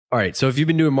All right. So if you've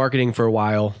been doing marketing for a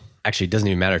while, actually, it doesn't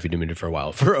even matter if you've been doing it for a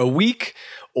while, for a week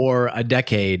or a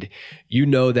decade, you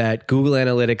know that Google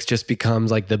Analytics just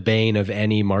becomes like the bane of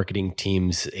any marketing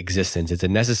team's existence. It's a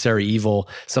necessary evil.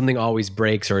 Something always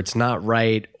breaks, or it's not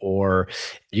right, or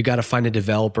you got to find a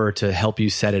developer to help you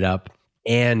set it up.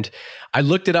 And I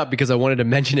looked it up because I wanted to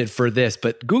mention it for this,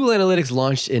 but Google Analytics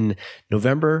launched in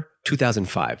November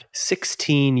 2005,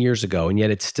 16 years ago, and yet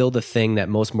it's still the thing that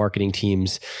most marketing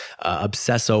teams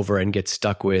obsess over and get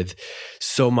stuck with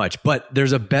so much. But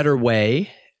there's a better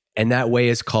way, and that way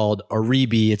is called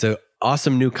Aribi. It's an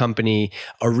awesome new company,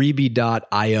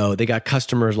 Aribi.io. They got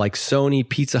customers like Sony,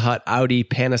 Pizza Hut, Audi,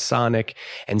 Panasonic,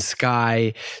 and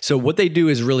Sky. So what they do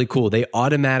is really cool. They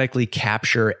automatically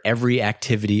capture every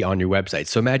activity on your website.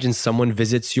 So imagine someone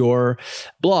visits your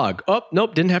blog. Oh,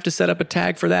 nope, didn't have to set up a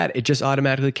tag for that. It just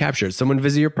automatically captures. Someone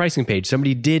visited your pricing page.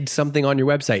 Somebody did something on your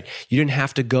website. You didn't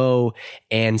have to go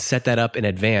and set that up in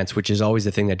advance, which is always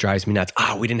the thing that drives me nuts.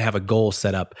 We didn't have a goal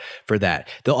set up for that.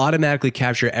 They'll automatically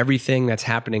capture everything that's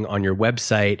happening on your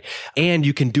website, and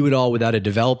you can do it all without a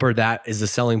developer. That is the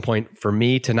selling point for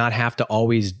me, to not have to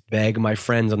always beg my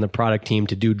friends on the product team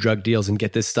to do drug deals and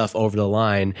get this stuff over the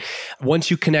line.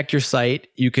 Once you connect your site,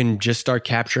 you can just start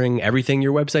capturing everything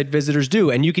your website visitors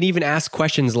do. And you can even ask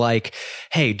questions like,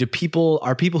 hey,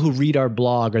 are people who read our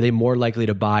blog, are they more likely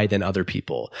to buy than other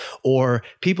people? Or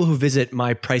people who visit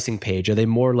my pricing page, are they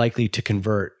more likely to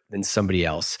convert than somebody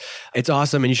else? It's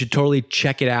awesome, and you should totally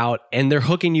check it out. And they're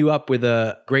hooking you up with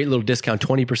a great little discount,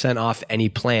 20% off any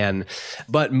plan.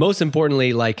 But most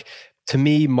importantly, to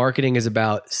me, marketing is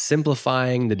about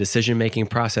simplifying the decision-making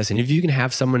process. And if you can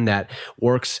have someone that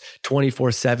works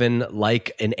 24/7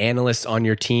 like an analyst on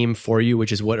your team for you,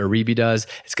 which is what Aribi does,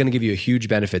 it's going to give you a huge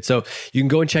benefit. So you can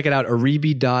go and check it out,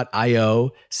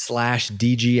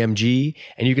 aribi.io/DGMG,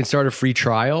 and you can start a free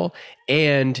trial.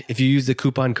 And if you use the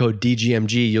coupon code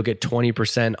DGMG, you'll get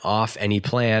 20% off any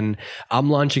plan. I'm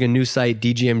launching a new site,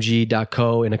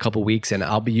 dgmg.co, in a couple weeks, and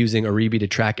I'll be using Aribi to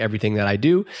track everything that I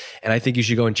do. And I think you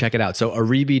should go and check it out. So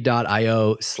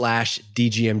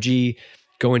aribi.io/DGMG,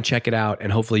 go and check it out,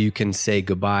 and hopefully you can say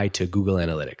goodbye to Google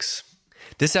Analytics.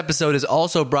 This episode is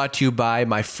also brought to you by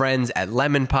my friends at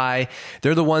LemonPie.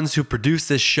 They're the ones who produce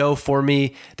this show for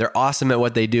me. They're awesome at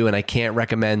what they do, and I can't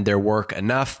recommend their work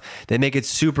enough. They make it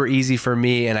super easy for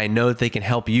me, and I know that they can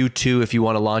help you too if you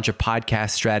want to launch a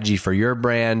podcast strategy for your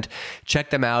brand.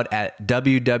 Check them out at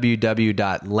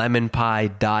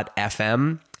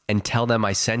www.lemonpie.fm and tell them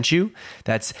I sent you.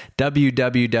 That's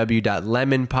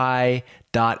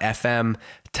www.lemonpie.fm.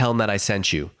 Tell them that I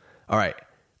sent you. All right,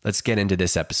 let's get into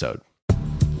this episode.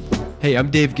 Hey, I'm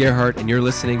Dave Gerhardt, and you're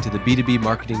listening to the B2B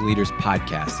Marketing Leaders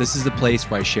Podcast. This is the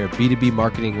place where I share B2B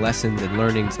marketing lessons and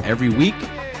learnings every week.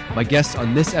 My guest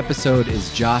on this episode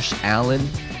is Josh Allen.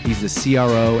 He's the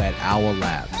CRO at Owl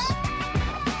Labs.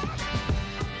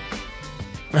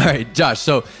 All right, Josh,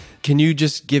 so can you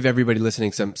just give everybody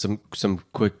listening some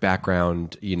quick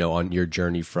background, on your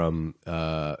journey from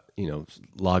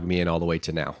LogMeIn all the way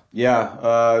to now?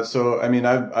 Yeah. So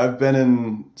I've been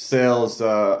in sales.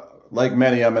 Like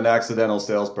many, I'm an accidental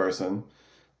salesperson,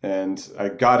 and I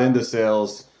got into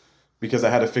sales because I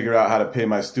had to figure out how to pay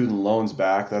my student loans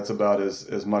back. That's about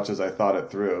as much as I thought it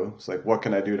through. It's like, what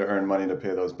can I do to earn money to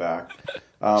pay those back?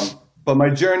 But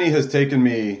my journey has taken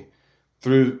me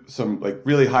through some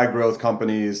really high growth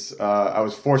companies. I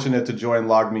was fortunate to join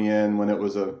LogMeIn when it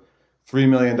was a $3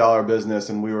 million business,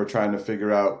 and we were trying to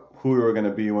figure out who we were going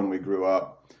to be when we grew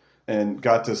up. And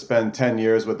got to spend 10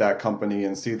 years with that company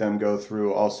and see them go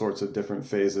through all sorts of different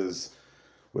phases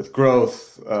with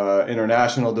growth,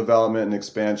 international development and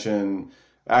expansion,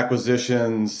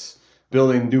 acquisitions,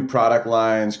 building new product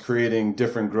lines, creating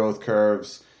different growth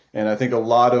curves. And I think I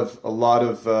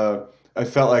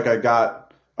felt like I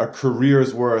got a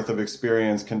career's worth of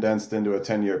experience condensed into a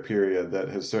 10-year period that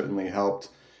has certainly helped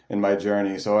in my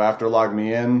journey. So after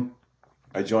LogMeIn,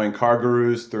 I joined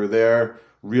CarGurus through their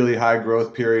really high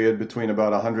growth period between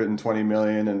about 120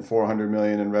 million and 400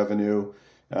 million in revenue,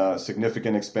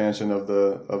 significant expansion of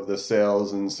the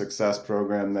sales and success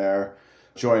program there.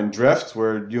 Joined Drift,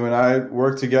 where you and I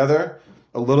worked together,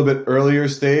 a little bit earlier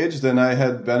stage than I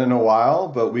had been in a while,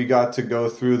 but we got to go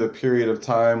through the period of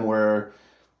time where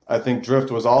I think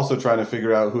Drift was also trying to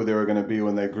figure out who they were going to be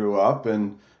when they grew up,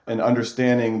 and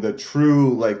understanding the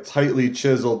true, tightly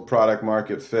chiseled product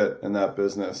market fit in that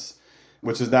business,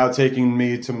 which is now taking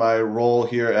me to my role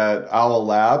here at Owl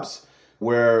Labs,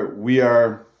 where we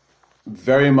are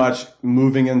very much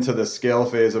moving into the scale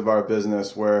phase of our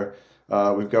business, where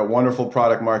we've got wonderful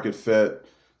product market fit,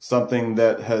 something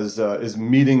that is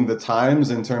meeting the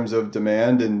times in terms of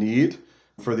demand and need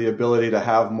for the ability to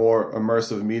have more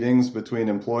immersive meetings between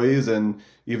employees and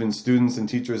even students and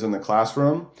teachers in the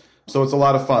classroom. So it's a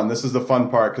lot of fun. This is the fun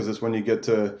part because it's when you get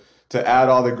to add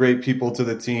all the great people to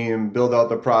the team, build out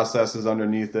the processes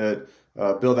underneath it,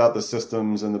 build out the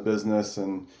systems and the business,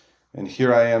 and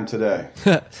here I am today.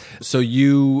 So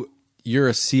you're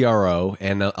a CRO,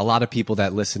 and a lot of people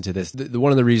that listen to this,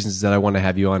 one of the reasons that I want to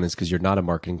have you on is because you're not a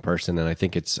marketing person, and I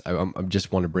think I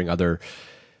just want to bring other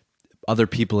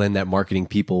people in that marketing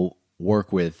people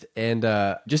work with. And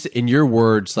just in your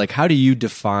words, like, how do you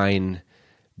define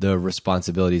the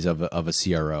responsibilities of a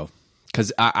CRO?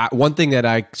 Because one thing that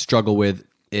I struggle with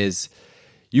is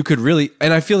you could really,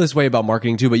 and I feel this way about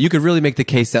marketing too, but you could really make the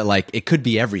case that like it could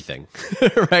be everything,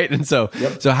 right? And so,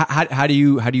 so how do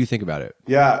you think about it?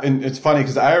 Yeah, and it's funny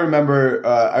because I remember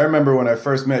when I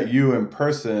first met you in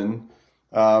person,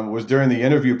 was during the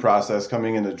interview process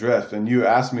coming into Drift, and you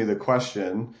asked me the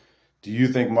question, "Do you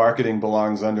think marketing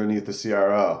belongs underneath the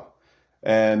CRO?"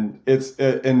 And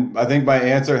and I think my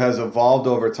answer has evolved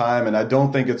over time, and I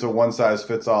don't think it's a one size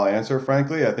fits all answer.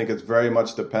 Frankly, I think it's very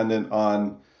much dependent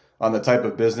on the type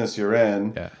of business you're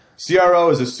in. Yeah. CRO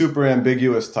is a super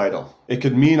ambiguous title. It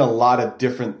could mean a lot of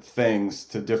different things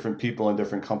to different people in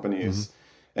different companies.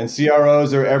 Mm-hmm. And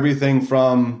CROs are everything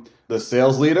from the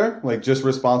sales leader, like just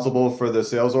responsible for the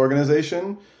sales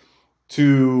organization,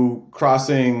 to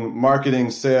crossing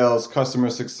marketing, sales, customer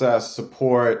success,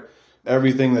 support,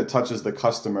 everything that touches the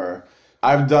customer.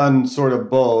 I've done sort of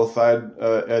both.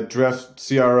 At Drift,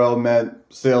 CRO meant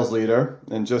sales leader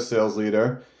and just sales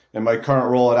leader. In my current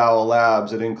role at Owl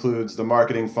Labs, it includes the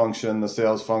marketing function, the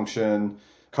sales function,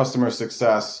 customer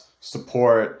success,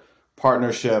 support,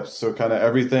 partnerships. So kind of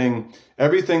everything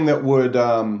that would,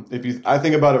 I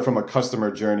think about it from a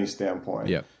customer journey standpoint.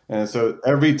 Yeah. And so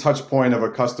every touch point of a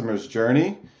customer's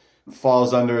journey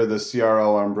falls under the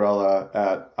CRO umbrella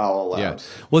at Owl Labs.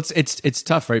 Yeah. Well, it's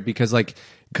tough, right? Because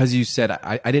you said,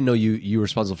 I didn't know you were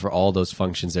responsible for all those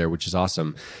functions there, which is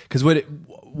awesome. Because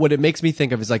what it makes me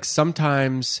think of is like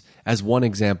sometimes, as one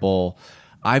example,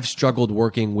 I've struggled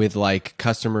working with like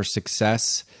customer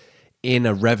success in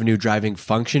a revenue driving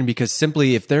function because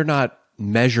simply if they're not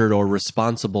measured or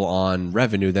responsible on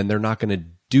revenue, then they're not going to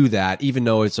do that, even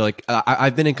though it's like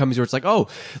I've been in companies where it's like, oh,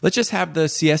 let's just have the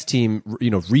CS team,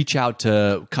 reach out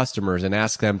to customers and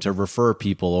ask them to refer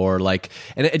people, or like,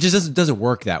 and it just doesn't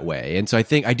work that way. And so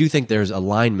I do think there's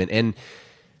alignment, and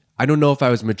I don't know if I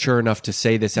was mature enough to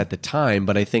say this at the time,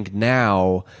 but I think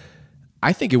now,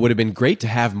 I think it would have been great to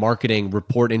have marketing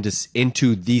report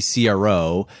into the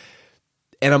CRO.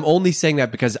 And I'm only saying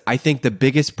that because I think the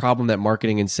biggest problem that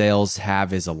marketing and sales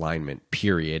have is alignment,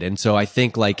 period. And so I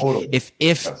think like totally.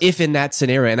 if in that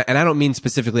scenario, and I don't mean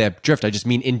specifically at Drift, I just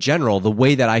mean in general, the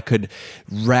way that I could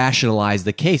rationalize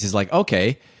the case is like,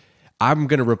 okay, I'm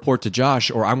going to report to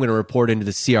Josh, or I'm going to report into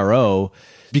the CRO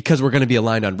because we're going to be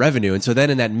aligned on revenue. And so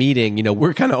then in that meeting,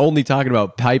 we're kind of only talking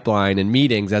about pipeline and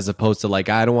meetings as opposed to like,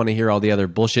 I don't want to hear all the other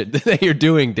bullshit that you're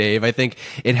doing, Dave. I think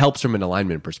it helps from an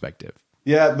alignment perspective.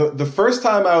 Yeah, the first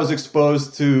time I was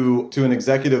exposed to an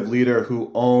executive leader who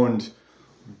owned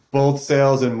both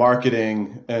sales and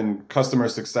marketing and customer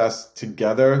success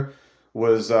together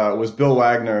was Bill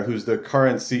Wagner, who's the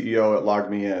current CEO at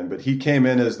LogMeIn. But he came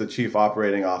in as the chief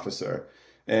operating officer,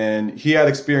 and he had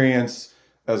experience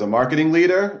as a marketing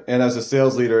leader and as a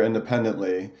sales leader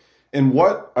independently. And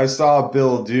what I saw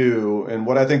Bill do, and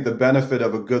what I think the benefit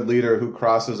of a good leader who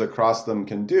crosses across them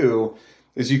can do,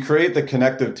 is you create the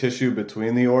connective tissue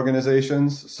between the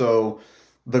organizations. So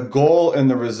the goal and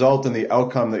the result and the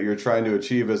outcome that you're trying to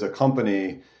achieve as a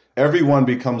company, everyone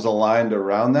becomes aligned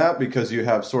around that because you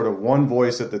have sort of one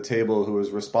voice at the table who is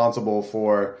responsible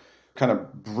for kind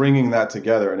of bringing that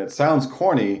together. And it sounds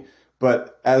corny,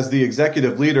 but as the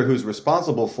executive leader who's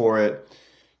responsible for it,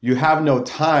 you have no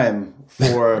time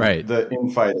for right. the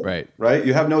infighting, right?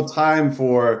 You have no time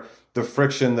for the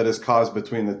friction that is caused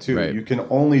between the two. Right. You can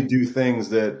only do things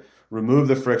that remove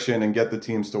the friction and get the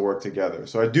teams to work together.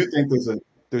 So I do think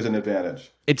there's an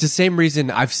advantage. It's the same reason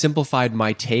I've simplified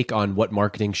my take on what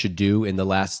marketing should do in the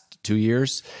last 2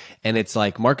 years. And it's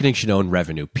like marketing should own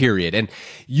revenue, period. And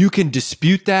you can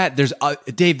dispute that.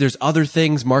 Dave, there's other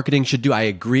things marketing should do. I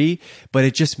agree, but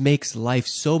it just makes life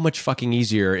so much fucking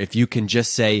easier if you can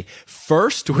just say,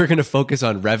 first, we're going to focus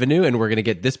on revenue and we're going to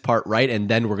get this part right. And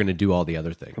then we're going to do all the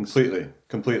other things. Completely.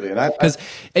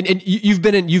 And you've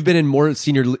been in more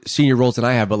senior roles than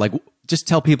I have, but like, just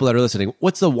tell people that are listening,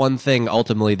 what's the one thing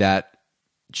ultimately that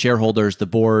shareholders, the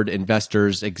board,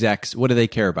 investors, execs, what do they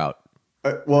care about?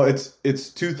 Well, it's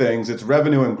two things. It's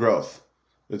revenue and growth.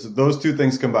 It's those two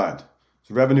things combined.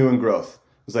 It's revenue and growth.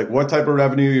 It's like what type of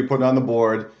revenue you're putting on the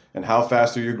board and how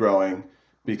fast are you growing.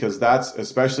 because that's,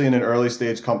 especially in an early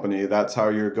stage company, that's how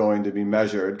you're going to be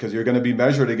measured, because you're going to be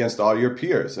measured against all your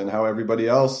peers and how everybody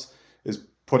else is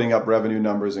putting up revenue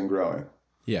numbers and growing.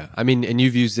 Yeah. I mean, and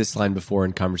you've used this line before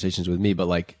in conversations with me, but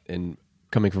like, in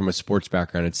coming from a sports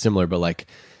background, it's similar, but like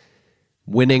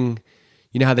winning,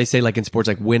 you know how they say like in sports,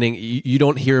 like winning, you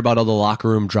don't hear about all the locker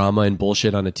room drama and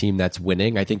bullshit on a team that's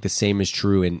winning. I think the same is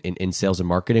true in sales and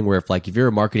marketing, where if you're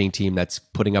a marketing team that's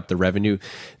putting up the revenue,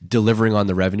 delivering on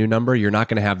the revenue number, you're not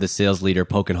going to have the sales leader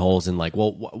poking holes and like,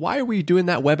 well, why are we doing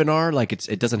that webinar? Like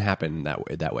it doesn't happen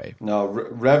that way. No,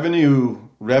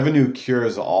 revenue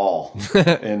cures all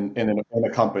in a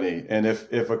company. And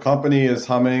if a company is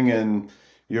humming and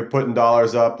you're putting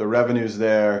dollars up, the revenue's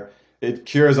there, it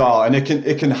cures all, and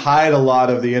it can hide a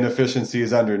lot of the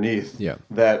inefficiencies underneath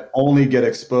that only get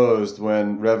exposed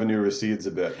when revenue recedes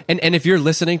a bit. And if you're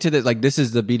listening to this, like this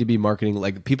is the B2B marketing,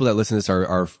 like people that listen to this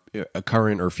are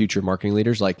current or future marketing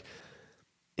leaders. Like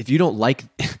if you don't like,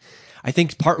 I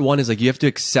think part one is like you have to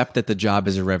accept that the job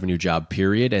is a revenue job,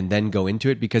 period, and then go into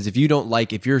it. Because if you don't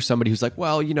like, if you're somebody who's like,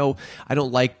 well, I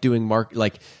don't like doing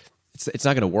like it's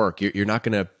not going to work. You're not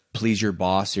going to please your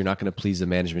boss. You're not going to please the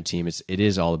management team. It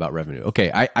is all about revenue.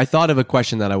 Okay. I thought of a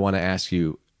question that I want to ask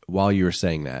you while you were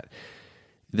saying that.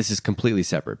 This is completely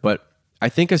separate, but I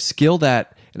think a skill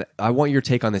that, and I want your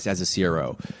take on this as a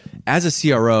CRO. As a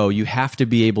CRO, you have to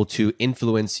be able to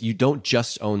influence, you don't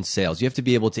just own sales. You have to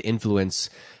be able to influence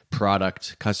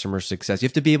product, customer success. You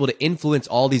have to be able to influence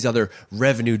all these other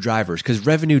revenue drivers, because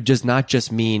revenue does not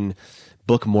just mean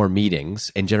book more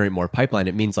meetings and generate more pipeline.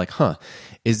 It means like,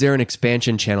 is there an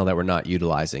expansion channel that we're not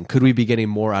utilizing? Could we be getting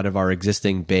more out of our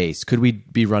existing base? Could we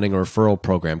be running a referral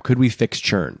program? Could we fix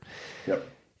churn? Yep.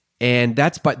 And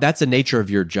that's the nature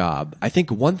of your job. I think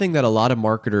one thing that a lot of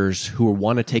marketers who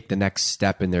want to take the next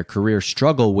step in their career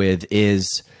struggle with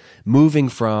is moving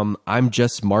from I'm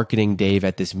just marketing Dave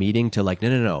at this meeting to like,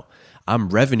 no. I'm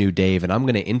revenue Dave, and I'm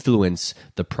going to influence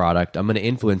the product. I'm going to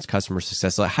influence customer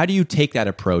success. So how do you take that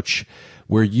approach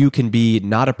where you can be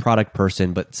not a product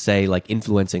person, but say like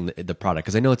influencing the product?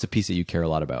 Because I know it's a piece that you care a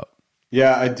lot about.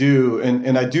 Yeah, I do.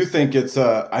 And I do think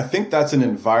I think that's an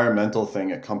environmental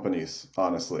thing at companies,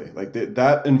 honestly. Like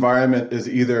that environment is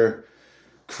either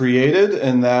created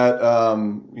and that,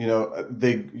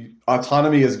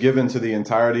 autonomy is given to the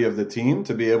entirety of the team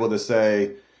to be able to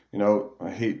say, I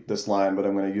hate this line, but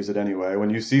I'm going to use it anyway. When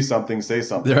you see something, say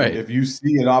something. Right. If you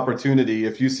see an opportunity,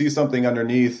 if you see something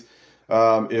underneath,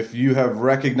 if you have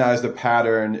recognized a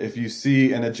pattern, if you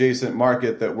see an adjacent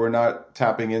market that we're not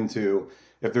tapping into,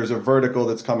 if there's a vertical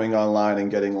that's coming online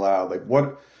and getting loud,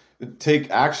 take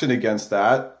action against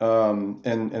that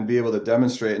and be able to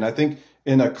demonstrate. And I think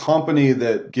in a company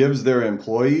that gives their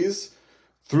employees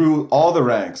through all the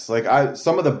ranks,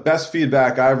 some of the best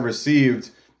feedback I've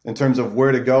received in terms of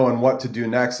where to go and what to do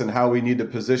next and how we need to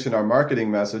position our marketing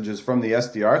messages from the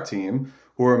SDR team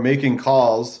who are making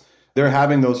calls. They're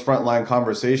having those frontline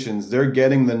conversations. They're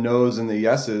getting the no's and the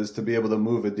yeses to be able to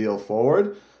move a deal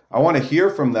forward. I want to hear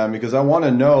from them because I want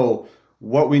to know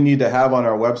what we need to have on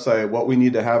our website, what we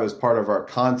need to have as part of our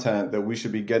content that we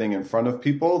should be getting in front of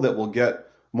people that will get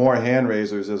more hand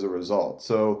raisers as a result.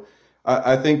 So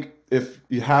I think if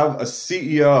you have a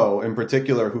CEO in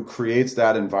particular who creates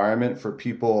that environment for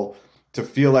people to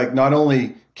feel like not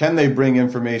only can they bring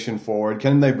information forward,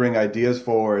 can they bring ideas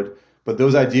forward, but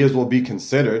those ideas will be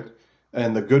considered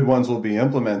and the good ones will be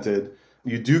implemented,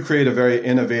 you do create a very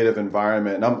innovative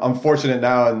environment. And I'm fortunate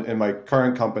now in my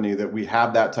current company that we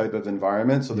have that type of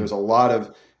environment. So there's a lot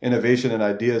of innovation and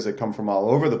ideas that come from all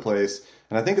over the place.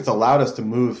 And I think it's allowed us to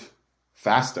move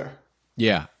faster.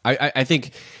 Yeah, I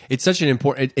think it's such an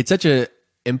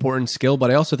important skill, but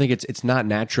I also think it's not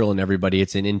natural in everybody.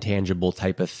 It's an intangible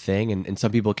type of thing, and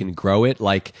some people can grow it.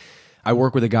 Like I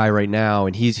work with a guy right now,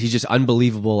 and he's just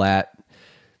unbelievable at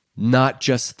not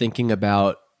just thinking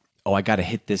about, I got to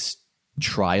hit this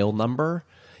trial number.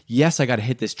 Yes, I got to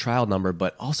hit this trial number,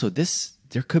 but also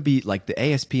there could be like the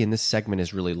ASP in this segment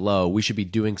is really low. We should be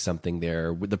doing something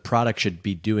there. The product should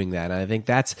be doing that. And I think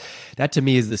that to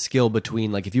me is the skill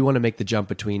between, like, if you want to make the jump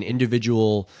between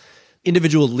individual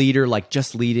leader, like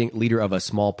just leader of a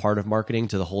small part of marketing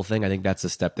to the whole thing. I think that's the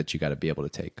step that you got to be able to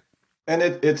take. And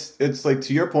it's like,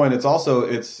 to your point, it's also,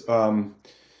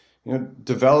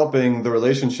 developing the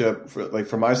relationship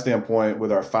from my standpoint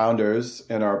with our founders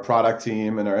and our product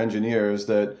team and our engineers,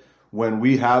 that when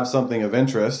we have something of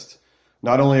interest,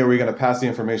 not only are we going to pass the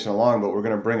information along, but we're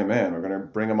going to bring them in. We're going to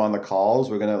bring them on the calls.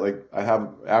 We're going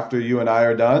to after you and I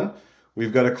are done,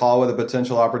 we've got a call with a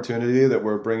potential opportunity that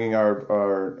we're bringing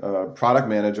our product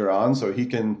manager on so he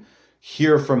can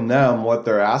hear from them what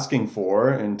they're asking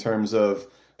for in terms of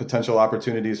potential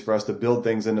opportunities for us to build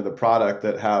things into the product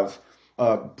that have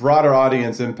a broader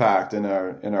audience impact in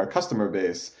our customer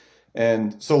base.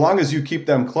 And so long as you keep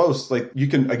them close, like you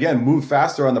can, again, move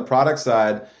faster on the product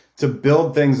side to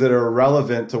build things that are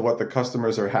relevant to what the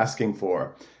customers are asking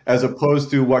for, as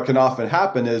opposed to what can often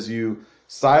happen is you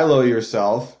silo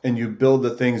yourself and you build the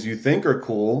things you think are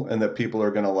cool and that people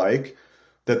are going to like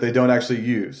that they don't actually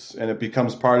use. And it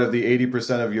becomes part of the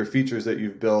 80% of your features that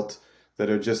you've built that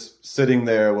are just sitting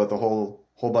there with a whole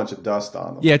bunch of dust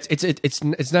on them. Yeah,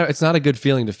 it's not a good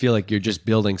feeling to feel like you're just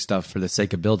building stuff for the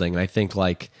sake of building. And I think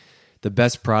like the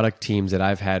best product teams that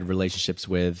I've had relationships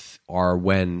with are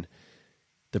when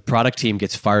the product team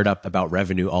gets fired up about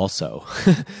revenue also,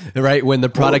 right? When the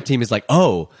product team is like,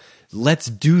 oh, let's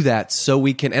do that so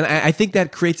we can. And I think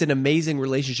that creates an amazing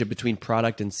relationship between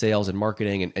product and sales and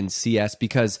marketing and CS,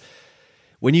 because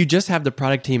when you just have the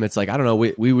product team, it's like, I don't know,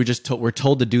 we're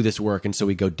told to do this work, and so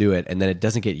we go do it, and then it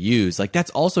doesn't get used. Like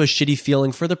that's also a shitty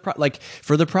feeling for the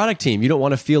product team. You don't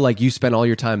want to feel like you spent all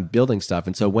your time building stuff,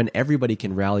 and so when everybody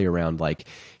can rally around, like,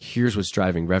 here's what's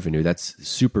driving revenue, that's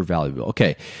super valuable.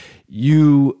 Okay,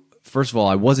 first of all,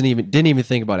 I didn't even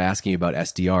think about asking you about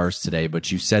SDRs today,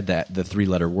 but you said that the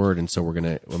 3-letter word, and so I'm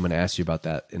gonna ask you about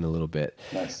that in a little bit.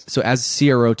 Nice. So, as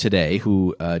CRO today,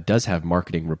 who does have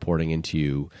marketing reporting into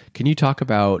you, can you talk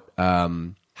about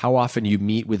how often you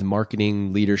meet with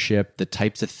marketing leadership, the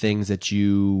types of things that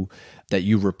you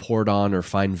report on or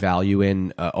find value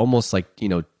in, almost like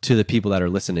to the people that are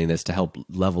listening to this to help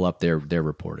level up their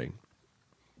reporting?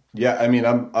 Yeah, I mean,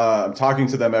 I'm talking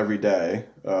to them every day.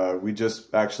 We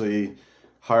just actually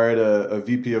hired a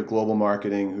VP of global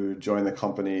marketing who joined the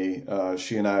company.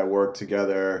 She and I work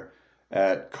together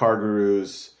at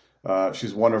CarGurus.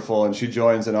 She's wonderful, and she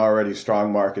joins an already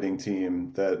strong marketing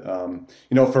team that,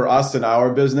 for us in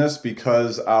our business,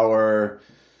 because our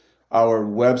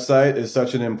website is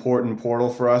such an important portal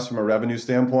for us from a revenue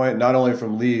standpoint, not only for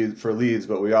leads,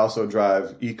 but we also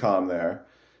drive e-com there.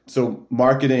 So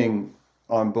marketing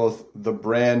on both the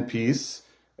brand piece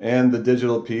and the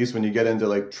digital piece, when you get into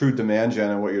like true demand gen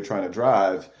and what you're trying to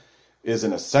drive, is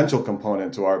an essential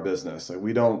component to our business. Like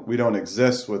we don't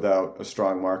exist without a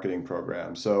strong marketing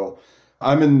program. So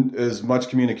I'm in as much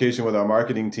communication with our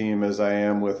marketing team as I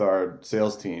am with our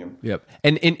sales team. Yep.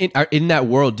 And in that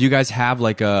world, do you guys have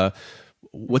like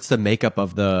what's the makeup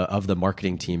of the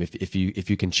marketing team, if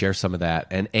you can share some of that,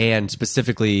 and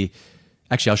specifically.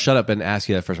 Actually, I'll shut up and ask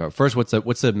you that first. First,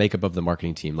 what's the makeup of the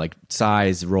marketing team? Like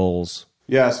size, roles?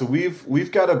 Yeah, so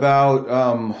we've got about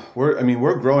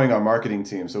we're growing our marketing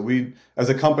team. So we, as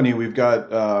a company, we've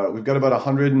got about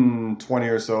 120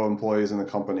 or so employees in the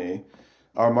company.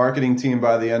 Our marketing team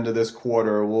by the end of this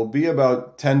quarter will be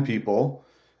about 10 people.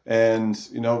 And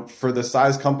for the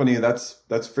size company, that's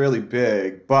fairly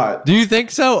big. But do you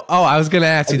think so? Oh, I was going to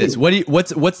ask you this.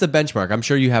 What's the benchmark? I'm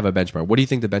sure you have a benchmark. What do you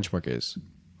think the benchmark is?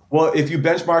 Well, if you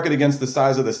benchmark it against the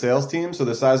size of the sales team, so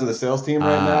the size of the sales team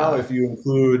right now, if you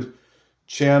include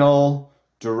channel,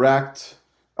 direct,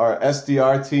 our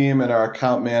SDR team, and our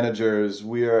account managers,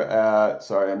 we are at,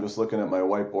 sorry, I'm just looking at my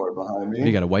whiteboard behind me.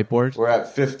 You got a whiteboard? We're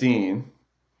at 15.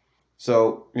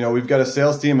 So, we've got a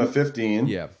sales team of 15.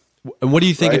 Yeah. And what do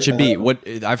you think it should be?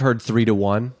 I've heard 3 to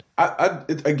 1.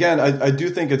 I do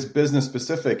think it's business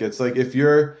specific. It's like if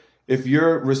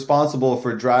you're responsible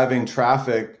for driving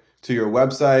traffic to your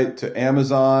website, to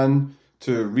Amazon,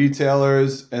 to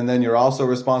retailers, and then you're also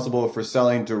responsible for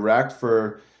selling direct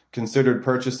for considered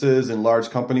purchases in large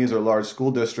companies or large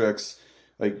school districts.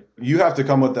 Like you have to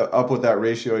come up with that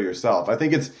ratio yourself. I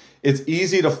think it's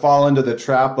easy to fall into the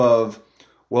trap of,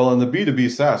 well, in the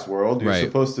B2B SaaS world, you're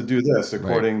supposed to do this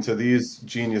according to these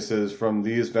geniuses from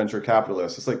these venture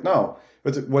capitalists. It's like, no,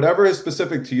 it's whatever is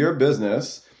specific to your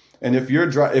business. And if you're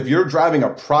driving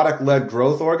a product-led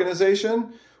growth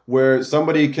organization, where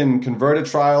somebody can convert a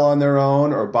trial on their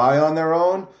own or buy on their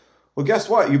own, well, guess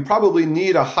what? You probably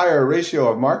need a higher ratio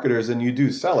of marketers than you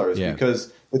do sellers,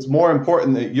 because it's more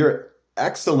important that you're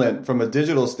excellent from a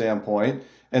digital standpoint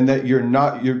and that you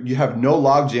have no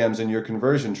log jams in your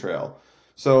conversion trail.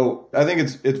 So I think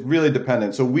it's really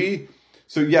dependent. So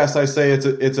yes, I say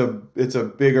it's a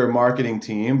bigger marketing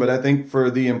team, but I think for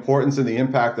the importance and the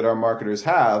impact that our marketers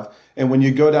have, and when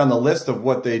you go down the list of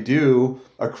what they do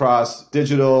across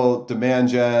digital, demand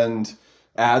gen,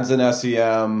 ads and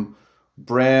SEM,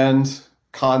 brand,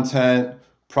 content,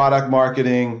 product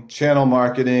marketing, channel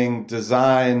marketing,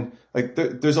 design, like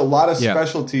there's a lot of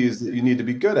specialties that you need to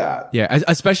be good at. Yeah,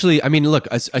 especially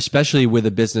with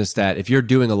a business that if you're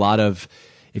doing I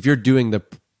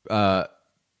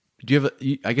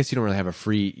guess you don't really have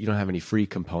you don't have any free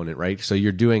component, right? So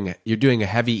you're doing a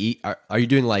heavy, are you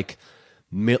doing like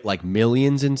like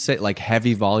millions in like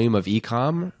heavy volume of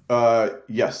e-com?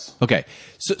 Yes. Okay.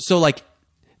 So like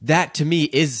that to me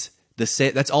is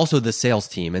that's also the sales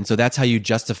team. And so that's how you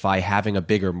justify having a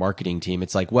bigger marketing team.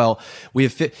 It's like, well,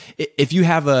 if you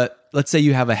have let's say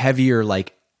you have a heavier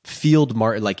like field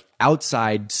like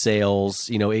outside sales,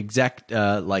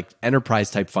 like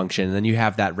enterprise type function, and then you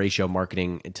have that ratio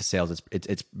marketing to sales.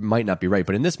 It's might not be right,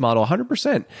 but in this model,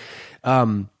 100%.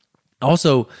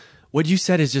 Also, what you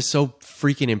said is just so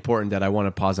freaking important that I want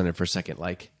to pause on it for a second.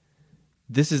 Like,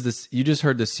 you just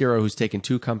heard the CRO who's taken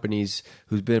two companies,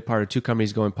 who's been a part of two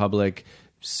companies going public,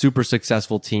 super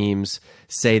successful teams,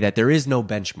 say that there is no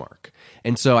benchmark.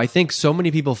 And so I think so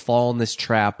many people fall in this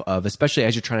trap of, especially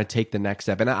as you're trying to take the next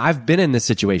step. And I've been in this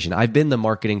situation. I've been the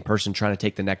marketing person trying to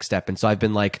take the next step. And so I've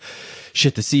been like,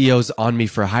 shit, the CEO's on me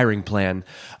for a hiring plan.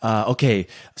 Okay,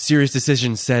 Serious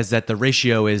Decision says that the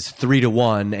ratio is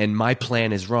 3-to-1 and my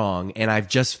plan is wrong. And I've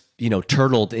just,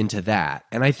 turtled into that.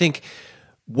 And I think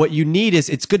what you need is,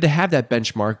 it's good to have that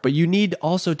benchmark, but you need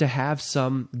also to have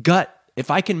some gut.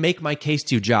 If I can make my case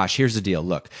to you, Josh, here's the deal.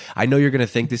 Look, I know you're going to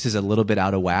think this is a little bit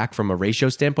out of whack from a ratio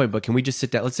standpoint, but can we just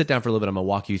sit down? Let's sit down for a little bit. I'm going to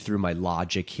walk you through my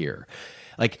logic here.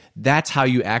 Like, that's how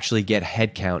you actually get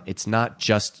headcount. It's not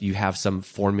just you have some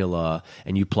formula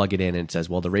and you plug it in and it says,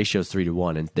 well, the ratio is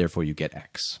 3-to-1 and therefore you get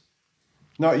X.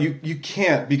 No, you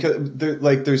can't, because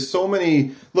there's so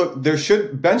many. Look,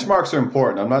 benchmarks are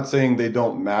important. I'm not saying they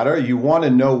don't matter. You want to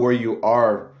know where you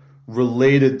are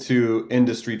related to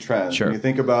industry trends. Sure. When you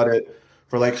think about it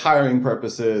for like hiring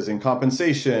purposes and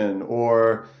compensation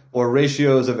or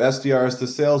ratios of SDRs to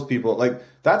salespeople, like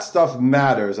that stuff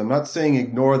matters. I'm not saying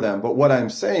ignore them, but what I'm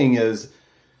saying is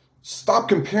stop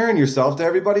comparing yourself to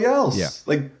everybody else. Yeah.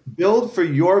 Like, build for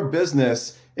your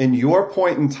business in your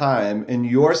point in time, in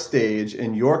your stage,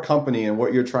 in your company, and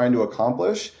what you're trying to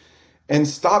accomplish, and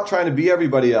stop trying to be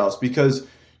everybody else, because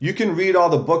you can read all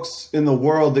the books in the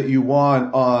world that you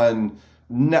want on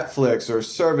Netflix or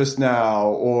ServiceNow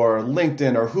or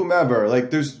LinkedIn or whomever.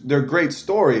 Like, they're great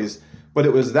stories, but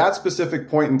it was that specific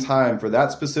point in time for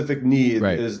that specific need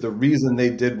is the reason they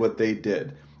did what they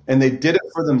did. And they did it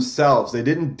for themselves. They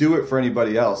didn't do it for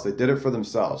anybody else. They did it for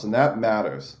themselves, and that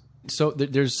matters. So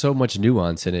there's so much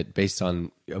nuance in it based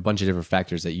on a bunch of different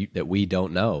factors that we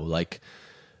don't know. Like,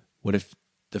 what if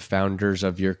the founders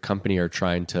of your company are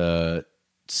trying to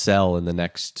sell in the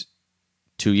next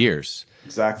 2 years?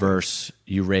 Exactly. Versus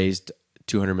you raised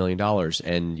 $200 million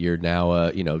and you're now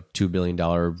a $2 billion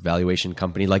valuation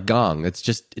company like Gong. It's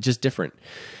just different.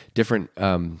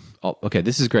 Okay,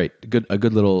 this is great. A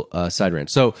good little side rant.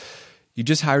 So you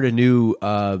just hired a new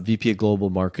VP of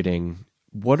Global Marketing.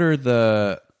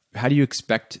 How do you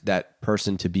expect that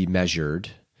person to be measured?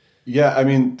 Yeah, I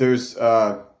mean, there's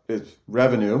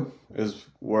revenue is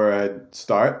where I'd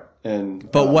start.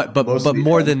 But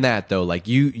more than that though, like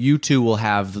you two will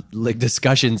have like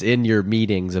discussions in your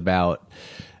meetings about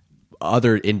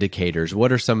other indicators.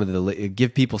 What are some of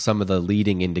give people some of the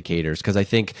leading indicators? Because I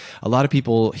think a lot of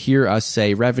people hear us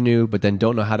say revenue, but then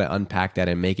don't know how to unpack that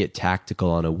and make it tactical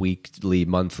on a weekly,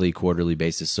 monthly, quarterly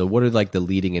basis. So what are like the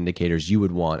leading indicators you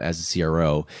would want as a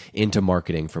CRO into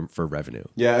marketing for revenue?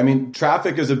 Yeah, I mean,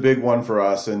 traffic is a big one for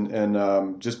us,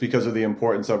 and just because of the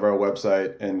importance of our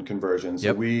website and conversion.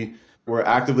 So we're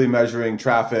actively measuring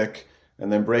traffic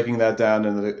and then breaking that down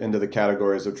into the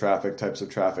categories of traffic, types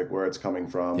of traffic, where it's coming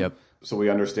from. Yep. So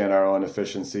we understand our own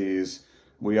efficiencies.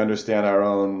 We understand our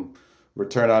own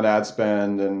return on ad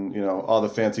spend, and all the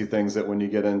fancy things that when you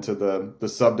get into the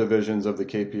subdivisions of the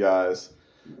KPIs.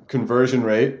 Conversion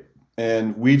rate.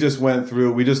 And we just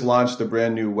launched a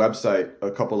brand new website a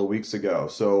couple of weeks ago.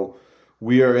 So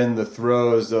we are in the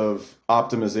throes of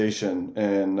optimization,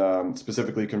 and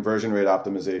specifically conversion rate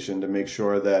optimization, to make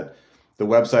sure that the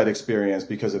website experience,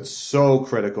 because it's so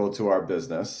critical to our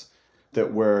business,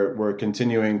 that we're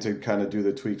continuing to kind of do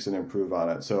the tweaks and improve on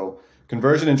it. So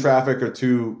conversion and traffic are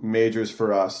two majors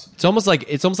for us. It's almost like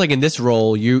in this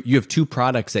role, you have two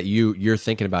products that you're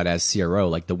thinking about as CRO.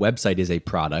 Like, the website is a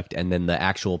product, and then the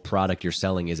actual product you're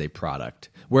selling is a product.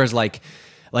 Whereas like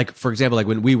for example, like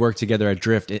when we work together at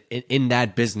Drift, in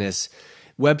that business,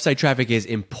 website traffic is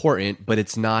important, but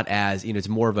it's not as, it's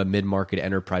more of a mid-market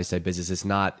enterprise type business. It's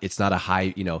not a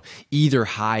high, either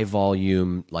high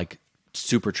volume, like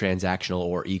super transactional,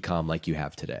 or e-com like you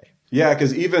have today. Yeah,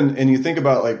 because and you think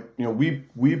about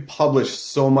we publish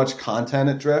so much content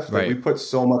at Drift, right. We put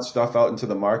so much stuff out into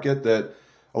the market that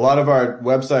a lot of our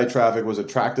website traffic was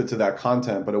attracted to that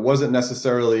content, but it wasn't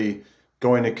necessarily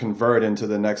going to convert into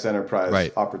the next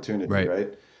enterprise opportunity,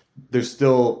 right? There's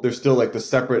still like the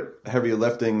separate heavy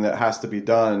lifting that has to be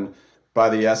done by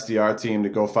the SDR team to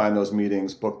go find those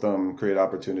meetings, book them, create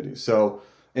opportunities. So,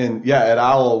 at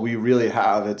Owl, we really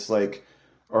have, it's like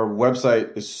our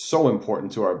website is so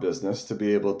important to our business to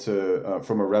be able to,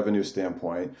 from a revenue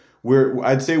standpoint.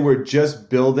 I'd say we're just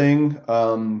building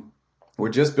out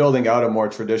a more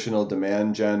traditional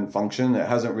demand gen function that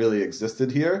hasn't really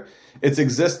existed here. It's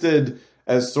existed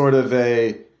as sort of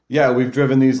we've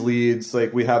driven these leads,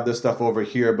 like we have this stuff over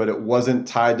here, but it wasn't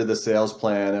tied to the sales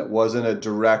plan. It wasn't a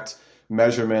direct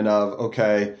measurement of,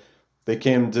 okay, they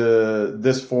came to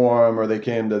this form or they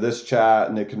came to this chat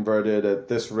and it converted at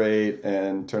this rate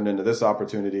and turned into this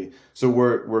opportunity. So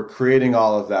we're creating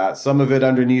all of that. Some of it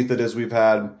underneath it is we've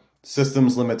had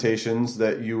systems limitations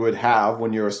that you would have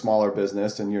when you're a smaller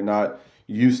business and you're not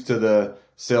used to the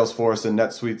Salesforce and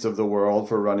NetSuites of the world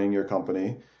for running your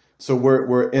company. So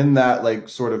we're in that like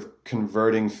sort of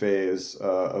converting phase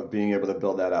of being able to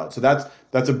build that out. So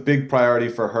that's a big priority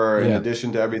for her. In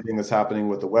addition to everything that's happening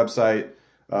with the website,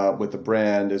 with the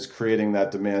brand, is creating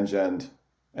that demand gen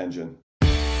engine.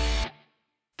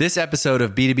 This episode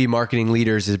of B2B Marketing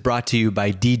Leaders is brought to you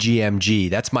by DGMG.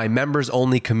 That's my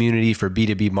members-only community for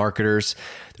B2B marketers.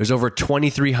 There's over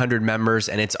 2,300 members,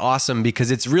 and it's awesome because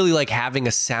it's really like having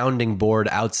a sounding board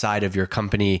outside of your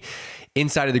company.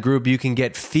 Inside of the group, you can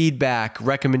get feedback,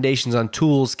 recommendations on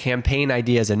tools, campaign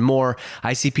ideas, and more.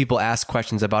 I see people ask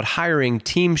questions about hiring,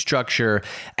 team structure,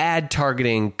 ad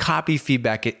targeting, copy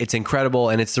feedback. It's incredible,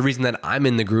 and it's the reason that I'm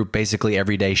in the group basically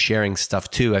every day sharing stuff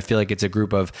too. I feel like it's a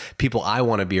group of people I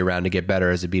want to be around to get better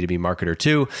as a B2B marketer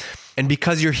too. And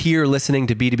because you're here listening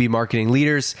to B2B Marketing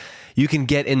Leaders, you can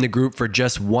get in the group for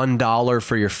just $1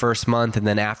 for your first month. And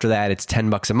then after that, it's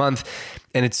 $10 a month.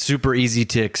 And it's super easy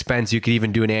to expense. You could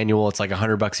even do an annual. It's like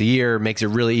 $100 a year. Makes it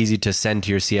really easy to send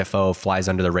to your CFO. Flies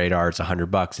under the radar. It's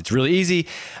 $100. It's really easy.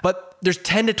 But there's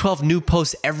 10 to 12 new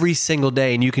posts every single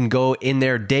day, and you can go in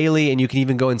there daily, and you can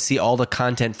even go and see all the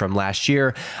content from last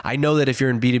year. I know that if you're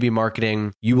in B2B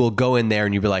marketing, you will go in there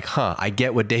and you'll be like, I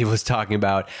get what Dave was talking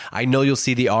about. I know you'll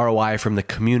see the ROI from the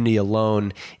community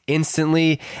alone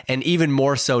instantly, and even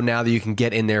more so now that you can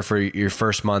get in there for your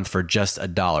first month for just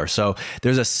 $1. So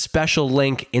there's a special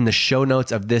link in the show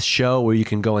notes of this show where you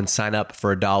can go and sign up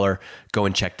for $1. Go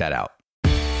and check that out.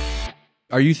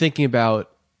 Are you thinking about,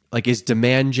 like, is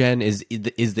demand gen, is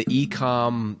the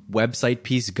e-com website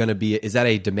piece going to be, is that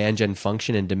a demand gen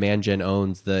function and demand gen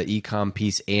owns the e-com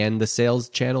piece and the sales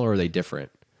channel, or are they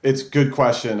different? It's a good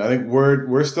question. I think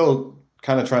we're still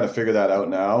kind of trying to figure that out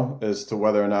now as to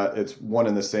whether or not it's one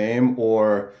and the same,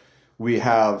 or we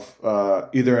have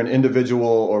either an individual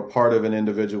or part of an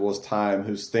individual's time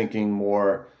who's thinking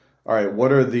more, all right,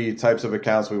 what are the types of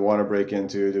accounts we want to break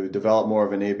into? Do we develop more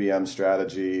of an ABM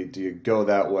strategy? Do you go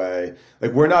that way?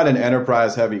 Like, we're not an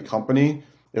enterprise heavy company.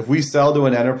 If we sell to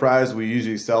an enterprise, we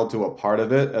usually sell to a part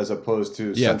of it as opposed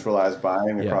to centralized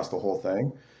buying across the whole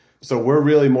thing. So we're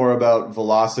really more about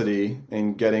velocity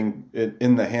and getting it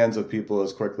in the hands of people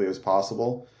as quickly as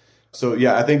possible. So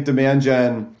I think demand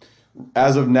gen,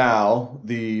 as of now,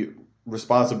 the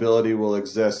responsibility will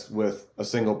exist with a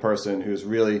single person who's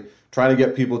really trying to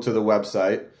get people to the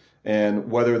website,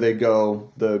 and whether they go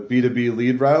the B2B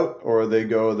lead route or they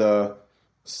go the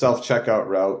self-checkout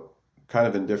route, kind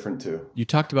of indifferent to. You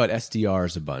talked about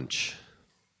SDRs a bunch.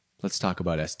 Let's talk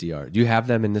about SDR. Do you have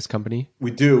them in this company?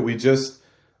 We do. We just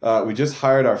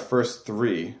hired our first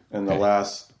 3 in the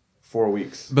last 4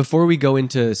 weeks. Before we go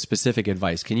into specific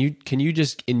advice, can you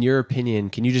just, in your opinion,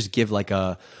 can you just give like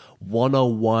a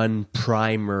 101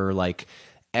 primer, like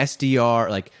SDR,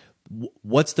 like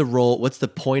what's the role? What's the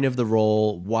point of the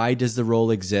role? Why does the role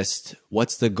exist?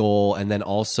 What's the goal? And then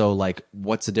also, like,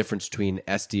 what's the difference between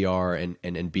SDR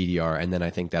and BDR? And then I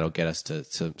think that'll get us to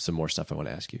some more stuff I want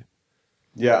to ask you.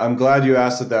 Yeah, I'm glad you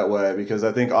asked it that way, because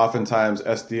I think oftentimes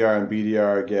SDR and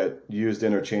BDR get used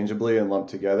interchangeably and lumped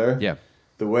together. Yeah.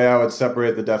 The way I would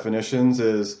separate the definitions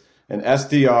is an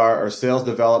SDR, or sales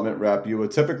development rep, you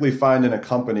would typically find in a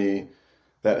company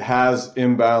that has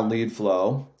inbound lead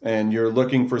flow, and you're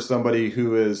looking for somebody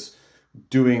who is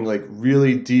doing like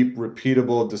really deep,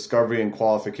 repeatable discovery and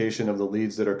qualification of the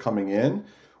leads that are coming in.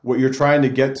 What you're trying to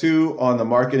get to on the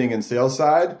marketing and sales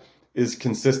side is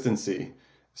consistency,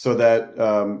 so that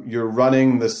you're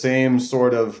running the same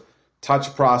sort of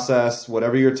touch process,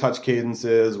 whatever your touch cadence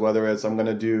is, whether it's I'm going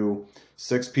to do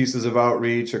 6 pieces of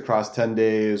outreach across 10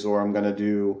 days, or I'm going to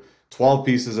do 12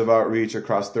 pieces of outreach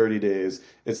across 30 days.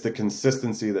 It's the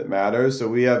consistency that matters. So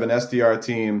we have an SDR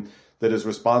team that is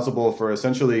responsible for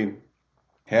essentially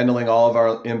handling all of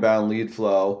our inbound lead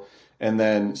flow and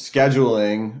then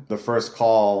scheduling the first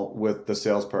call with the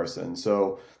salesperson.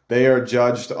 So they are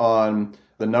judged on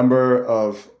the number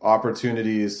of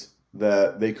opportunities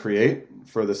that they create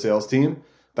for the sales team.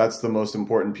 That's the most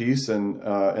important piece, and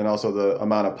also the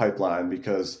amount of pipeline,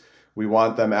 because we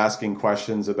want them asking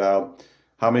questions about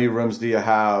how many rooms do you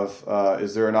have?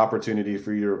 Is there an opportunity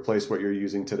for you to replace what you're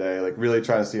using today? Like really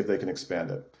trying to see if they can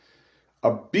expand it.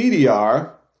 A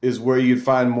BDR is where you'd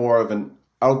find more of an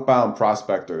outbound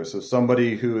prospector. So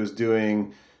somebody who is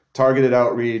doing targeted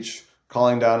outreach,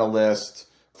 calling down a list,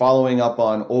 following up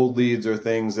on old leads or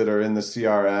things that are in the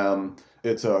CRM.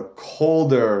 It's a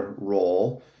colder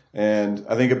role. And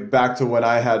I think back to when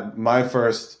I had my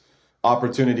first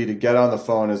opportunity to get on the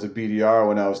phone as a BDR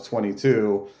when I was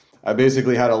 22, I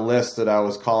basically had a list that I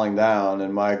was calling down,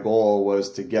 and my goal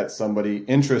was to get somebody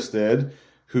interested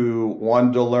who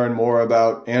wanted to learn more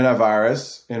about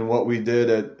antivirus and what we did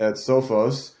at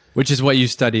Sophos. Which is what you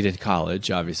studied in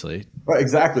college, obviously. Right,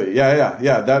 exactly. Yeah.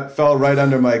 That fell right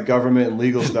under my government and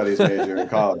legal studies major in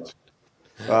college.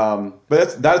 But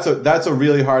that's a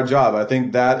really hard job. I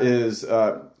think that is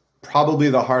probably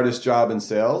the hardest job in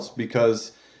sales,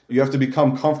 because you have to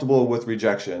become comfortable with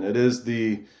rejection.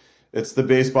 It's the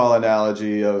baseball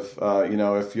analogy of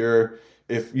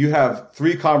if you have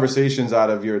 3 conversations out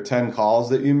of your 10 calls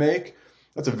that you make,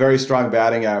 that's a very strong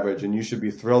batting average, and you should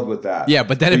be thrilled with that. Yeah,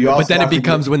 but then it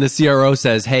becomes when the CRO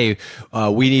says, "Hey,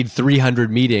 we need 300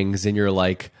 meetings," and you're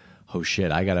like, "Oh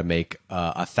shit, I got to make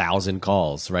 1,000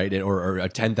 calls, right, or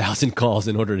 10,000 calls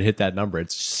in order to hit that number."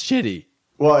 It's shitty.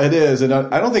 Well, it is, and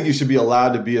I don't think you should be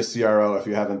allowed to be a CRO if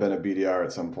you haven't been a BDR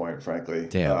at some point, frankly.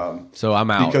 Damn. So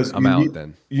I'm out. I'm out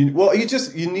then. You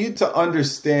need to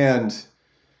understand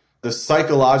the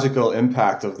psychological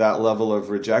impact of that level of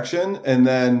rejection, and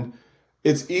then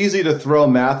it's easy to throw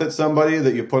math at somebody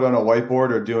that you put on a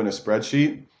whiteboard or do in a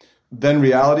spreadsheet. Then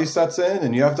reality sets in,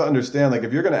 and you have to understand, like,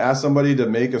 if you're going to ask somebody to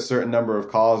make a certain number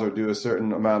of calls or do a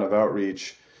certain amount of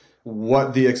outreach,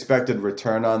 what the expected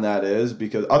return on that is,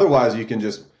 because otherwise you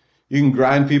can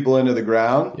grind people into the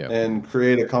ground and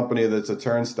create a company that's a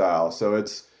turnstile. So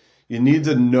you need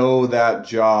to know that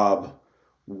job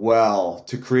well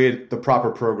to create the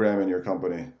proper program in your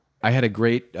company. I had a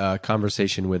great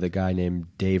conversation with a guy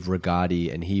named Dave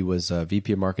Rigotti, and he was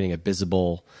VP of marketing at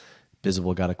Visible.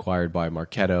 Visible got acquired by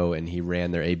Marketo, and he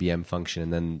ran their ABM function.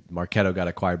 And then Marketo got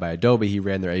acquired by Adobe. He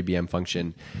ran their ABM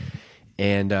function.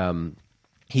 And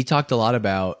he talked a lot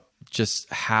about just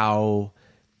how,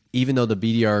 even though the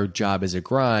BDR job is a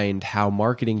grind, how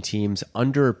marketing teams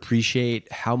underappreciate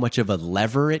how much of a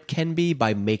lever it can be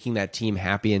by making that team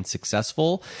happy and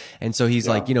successful. And so he's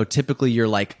like, typically you're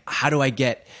like, how do I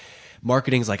get...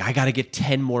 Marketing's like, I got to get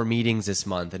 10 more meetings this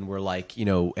month. And we're like,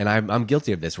 and I'm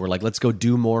guilty of this. We're like, let's go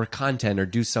do more content or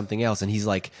do something else. And he's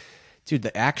like, dude,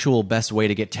 the actual best way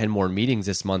to get 10 more meetings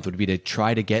this month would be to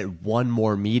try to get 1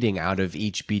 more meeting out of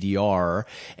each BDR.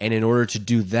 And in order to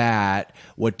do that,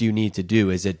 what do you need to do?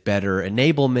 Is it better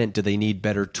enablement? Do they need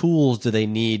better tools? Do they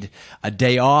need a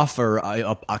day off or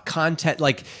a content?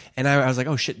 And I was like,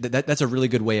 oh shit, that's a really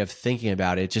good way of thinking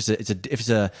about it. It's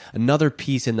another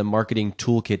piece in the marketing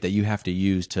toolkit that you have to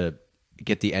use to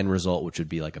get the end result, which would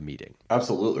be like a meeting.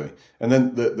 Absolutely. And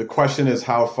then the question is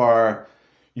how far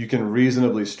you can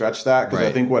reasonably stretch that, because I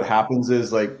think what happens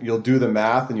is, like, you'll do the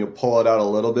math and you'll pull it out a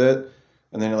little bit,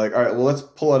 and then you're like, all right, well, let's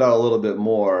pull it out a little bit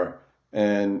more,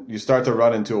 and you start to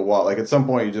run into a wall. Like, at some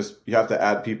point you have to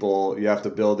add people, you have to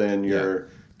build in your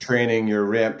training, your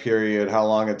ramp period, how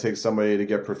long it takes somebody to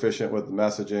get proficient with the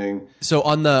messaging. So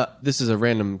this is a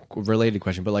random related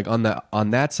question, but like on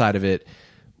that side of it,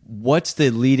 what's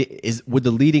would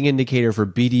the leading indicator for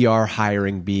BDR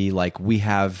hiring be like, we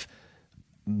have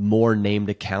more named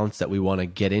accounts that we want to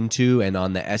get into, and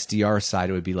on the SDR side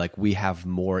it would be like, we have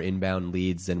more inbound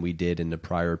leads than we did in the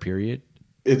prior period?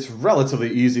 It's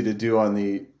relatively easy to do on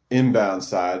the inbound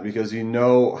side, because you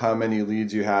know how many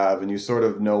leads you have and you sort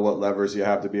of know what levers you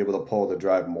have to be able to pull to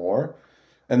drive more,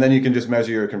 and then you can just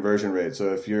measure your conversion rate.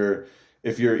 So if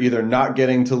you're either not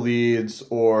getting to leads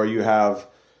or you have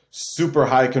super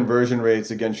high conversion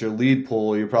rates against your lead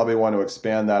pool, you probably want to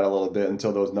expand that a little bit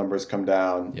until those numbers come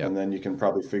down. And then you can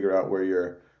probably figure out where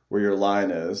your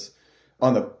line is.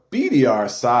 On the BDR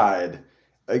side,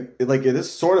 like it is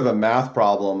sort of a math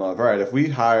problem of, all right, if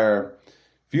you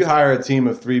hire a team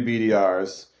of 3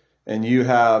 BDRs and you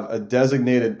have a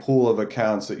designated pool of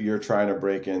accounts that you're trying to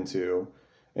break into,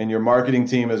 and your marketing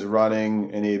team is running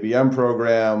an ABM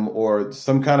program or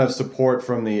some kind of support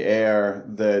from the air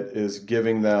that is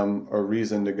giving them a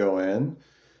reason to go in,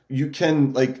 you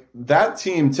can, like, that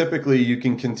team, typically you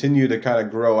can continue to kind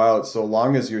of grow out so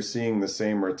long as you're seeing the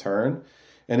same return.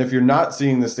 And if you're not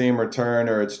seeing the same return,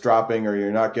 or it's dropping, or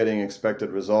you're not getting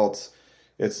expected results,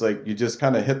 it's like you just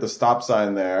kind of hit the stop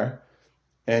sign there.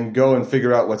 and go and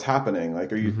figure out what's happening.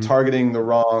 Like, are you targeting the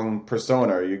wrong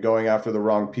persona? Are you going after the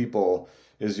wrong people?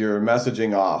 Is your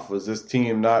messaging off? Was this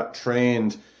team not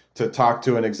trained to talk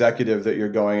to an executive that you're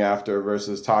going after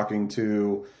versus talking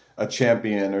to a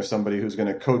champion or somebody who's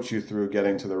going to coach you through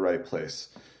getting to the right place?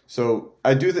 So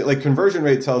I do think like conversion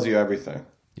rate tells you everything.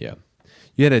 Yeah.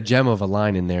 You had a gem of a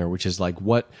line in there, which is like,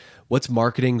 what's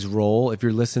marketing's role? If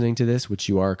you're listening to this, which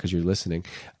you are because you're listening,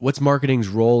 what's marketing's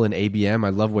role in ABM? I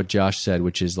love what Josh said,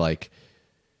 which is like,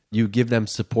 you give them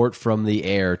support from the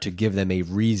air to give them a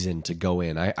reason to go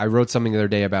in. I wrote something the other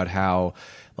day about how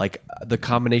like the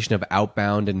combination of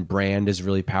outbound and brand is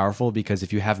really powerful, because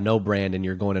if you have no brand and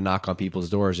you're going to knock on people's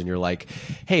doors and you're like,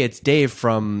 hey, it's Dave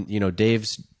from,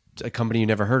 Dave's a company you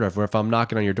never heard of. Or if I'm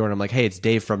knocking on your door and I'm like, hey, it's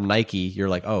Dave from Nike, you're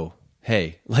like, oh,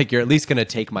 hey, like you're at least going to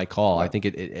take my call. I think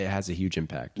it has a huge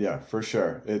impact. Yeah, for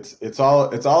sure. It's all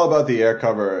about the air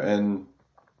cover. And,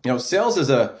 sales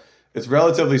it's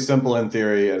relatively simple in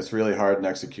theory, and it's really hard in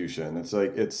execution.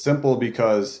 It's simple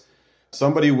because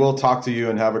somebody will talk to you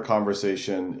and have a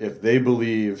conversation if they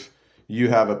believe you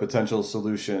have a potential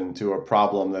solution to a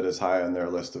problem that is high on their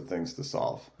list of things to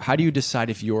solve. How do you decide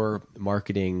if your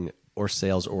marketing or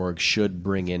sales org should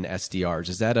bring in SDRs?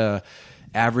 Is that a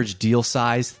average deal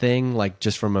size thing, like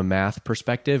just from a math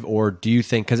perspective? Or do you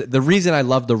think, because the reason I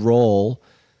love the role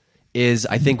is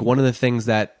I think one of the things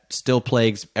that still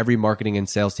plagues every marketing and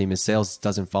sales team is sales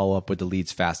doesn't follow up with the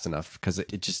leads fast enough, because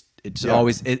it's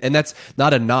always, and that's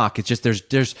not a knock. It's just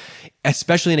there's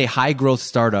especially in a high growth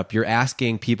startup, you're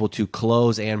asking people to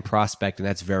close and prospect, and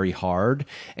that's very hard.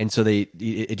 And so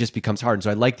it just becomes hard. And so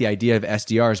I like the idea of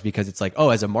SDRs, because it's like, oh,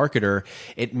 as a marketer,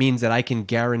 it means that I can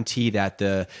guarantee that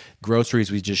the groceries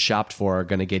we just shopped for are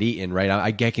going to get eaten, right?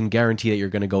 I can guarantee that you're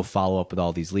going to go follow up with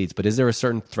all these leads. But is there a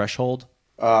certain threshold?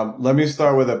 Let me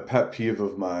start with a pet peeve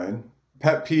of mine.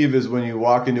 Pet peeve is when you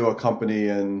walk into a company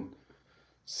and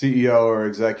CEO or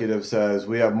executive says,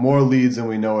 we have more leads than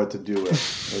we know what to do with.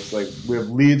 It's like we have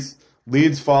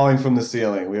leads falling from the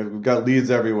ceiling. We've got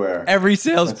leads everywhere. Every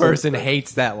salesperson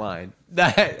hates that line.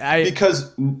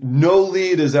 Because no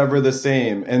lead is ever the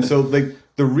same. And so like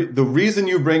the reason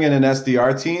you bring in an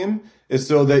SDR team is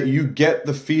so that you get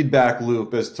the feedback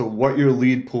loop as to what your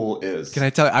lead pool is. Can I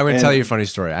tell you? I'm going to tell you a funny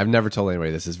story. I've never told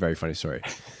anybody this. Is a very funny story.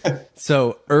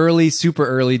 So super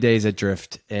early days at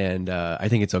Drift, and I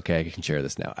think it's okay. I can share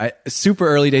this now. Super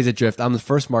early days at Drift. I'm the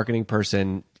first marketing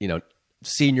person,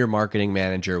 senior marketing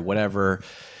manager, whatever.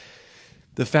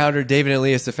 The founder, David and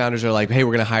Elias, the founders are like, hey,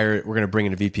 we're going to bring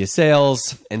in a VP of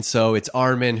sales. And so it's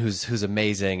Armin, who's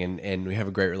amazing, and we have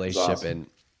a great relationship. Awesome.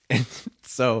 And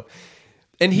so...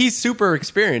 And he's super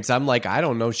experienced. I'm like, I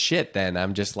don't know shit then.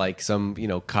 I'm just like some,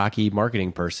 cocky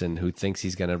marketing person who thinks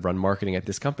he's going to run marketing at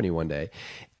this company one day.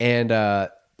 And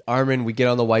Armin, we get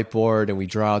on the whiteboard and we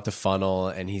draw out the funnel,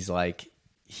 and he's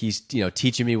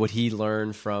teaching me what he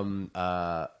learned from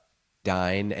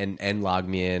Dine and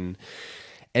LogMeIn.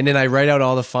 And then I write out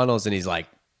all the funnels, and he's like,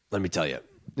 let me tell you.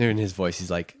 In his voice, he's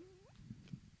like,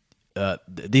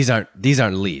 these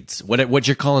aren't leads. What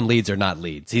you're calling leads are not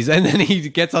leads. And then he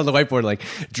gets on the whiteboard and like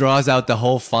draws out the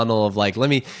whole funnel of like,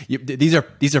 these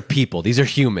are people. These are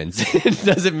humans. It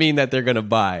doesn't mean that they're going to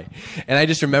buy. And I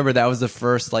just remember that was the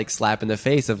first like slap in the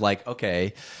face of like,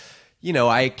 okay,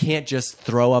 I can't just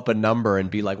throw up a number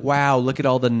and be like, wow, look at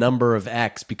all the number of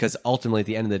X, because ultimately at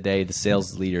the end of the day, the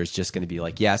sales leader is just going to be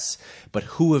like, yes, but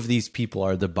who of these people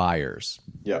are the buyers?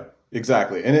 Yeah,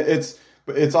 exactly. And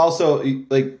it's also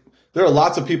like, there are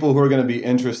lots of people who are going to be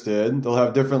interested. They'll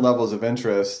have different levels of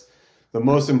interest. The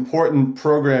most important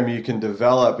program you can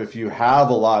develop if you have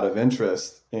a lot of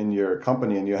interest in your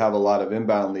company and you have a lot of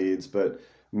inbound leads, but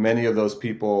many of those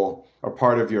people are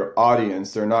part of your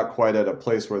audience, they're not quite at a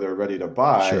place where they're ready to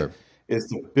buy, sure, is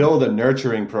to build a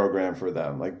nurturing program for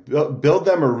them. Like build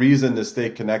them a reason to stay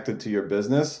connected to your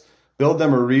business, build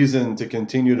them a reason to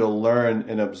continue to learn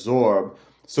and absorb,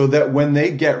 so that when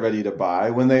they get ready to buy,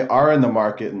 when they are in the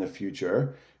market in the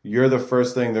future, you're the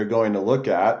first thing they're going to look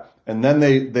at. And then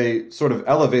they sort of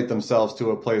elevate themselves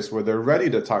to a place where they're ready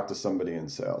to talk to somebody in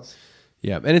sales.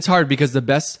 Yeah. And it's hard because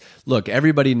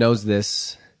everybody knows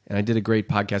this. And I did a great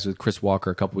podcast with Chris Walker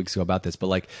a couple weeks ago about this, but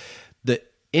like the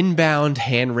inbound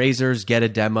hand raisers, get a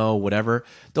demo, whatever,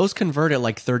 those convert at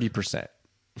like 30%.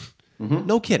 Mm-hmm.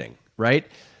 No kidding, right?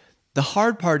 The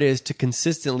hard part is to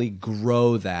consistently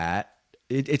grow that.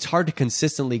 It's hard to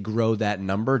consistently grow that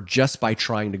number just by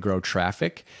trying to grow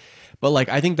traffic. But like,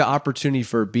 I think the opportunity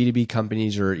for B2B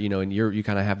companies, or, and you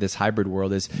kind of have this hybrid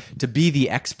world, is to be the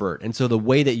expert. And so the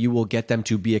way that you will get them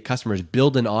to be a customer is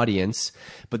build an audience,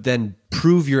 but then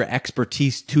prove your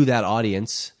expertise to that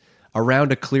audience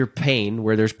around a clear pain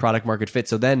where there's product market fit.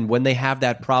 So then when they have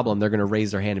that problem, they're going to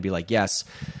raise their hand and be like, yes,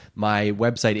 my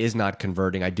website is not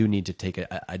converting. I do need to take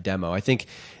a demo. I think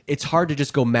it's hard to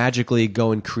just magically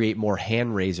go and create more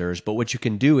hand raisers, but what you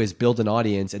can do is build an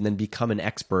audience and then become an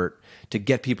expert to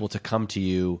get people to come to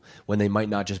you when they might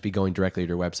not just be going directly to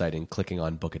your website and clicking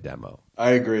on book a demo.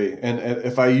 I agree. And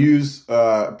if I use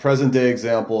a present day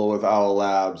example with Owl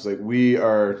Labs, like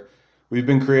we've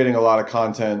been creating a lot of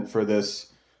content for this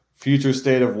future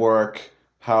state of work,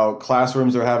 how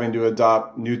classrooms are having to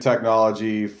adopt new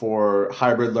technology for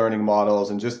hybrid learning models,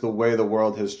 and just the way the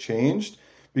world has changed.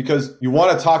 Because you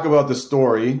want to talk about the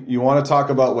story, you want to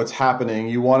talk about what's happening,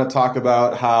 you want to talk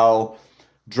about how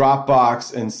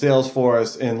Dropbox and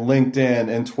Salesforce and LinkedIn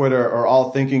and Twitter are all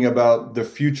thinking about the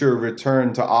future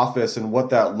return to office and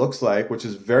what that looks like, which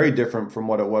is very different from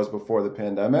what it was before the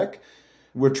pandemic.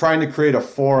 We're trying to create a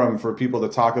forum for people to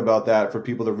talk about that, for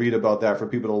people to read about that, for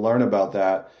people to learn about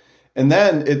that. And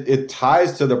then it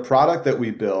ties to the product that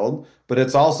we build, but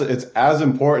it's as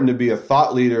important to be a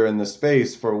thought leader in the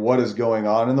space for what is going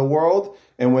on in the world.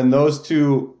 And when those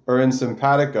two are in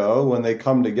simpatico, when they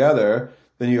come together,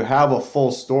 then you have a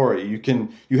full story.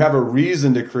 You have a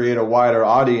reason to create a wider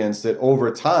audience that over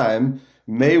time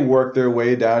may work their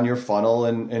way down your funnel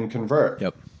and convert.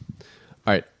 Yep.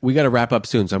 All right, we got to wrap up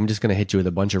soon, so I'm just going to hit you with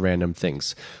a bunch of random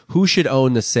things. Who should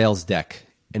own the sales deck,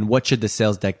 and what should the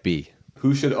sales deck be?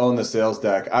 Who should own the sales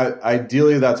deck?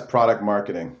 Ideally, that's product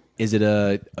marketing. Is it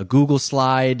a Google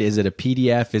slide? Is it a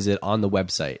PDF? Is it on the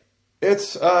website?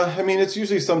 It's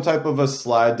usually some type of a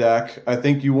slide deck. I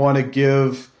think you want to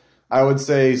give, I would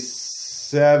say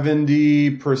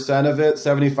 70% of it,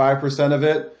 75% of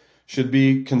it should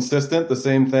be consistent, the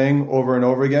same thing over and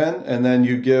over again. And then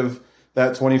you give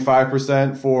that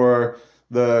 25% for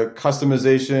the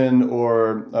customization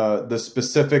or the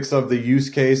specifics of the use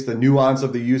case, the nuance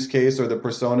of the use case or the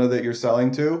persona that you're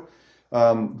selling to.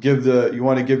 You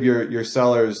want to give your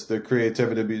sellers the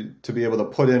creativity to be able to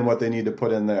put in what they need to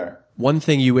put in there. One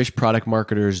thing you wish product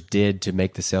marketers did to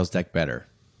make the sales deck better?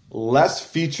 Less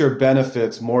feature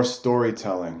benefits, more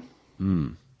storytelling.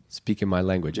 Speaking my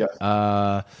language.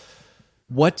 Yes.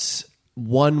 What's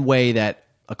one way that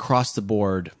across the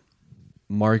board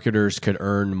marketers could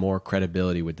earn more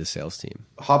credibility with the sales team?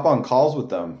 Hop on calls with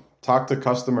them, talk to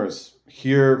customers,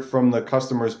 hear from the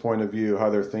customer's point of view how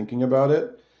they're thinking about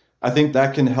it. I think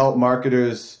that can help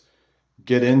marketers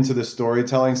get into the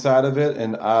storytelling side of it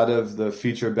and out of the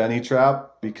feature Benny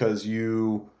trap, because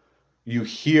you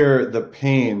hear the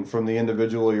pain from the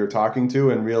individual you're talking to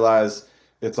and realize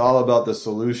it's all about the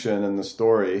solution and the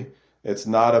story. It's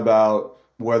not about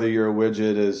whether your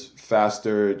widget is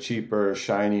faster, cheaper,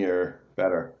 shinier,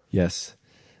 better. Yes.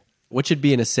 What should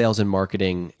be in a sales and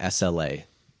marketing SLA?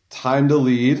 Time to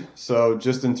lead. So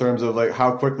just in terms of like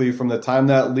how quickly from the time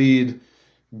that lead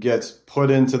gets put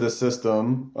into the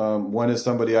system, when is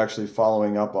somebody actually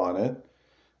following up on it?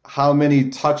 How many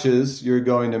touches you're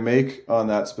going to make on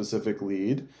that specific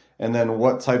lead, and then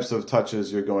what types of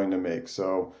touches you're going to make.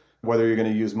 So whether you're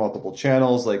going to use multiple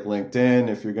channels like LinkedIn,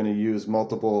 if you're going to use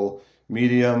multiple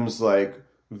mediums like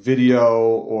video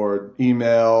or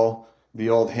email, the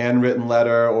old handwritten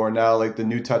letter, or now like the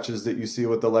new touches that you see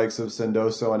with the likes of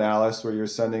Sendoso and Alice, where you're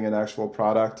sending an actual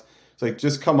product. It's like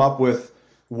just come up with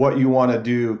what you want to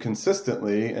do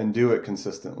consistently and do it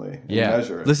consistently and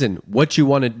measure it. Listen, what you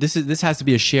want to, this has to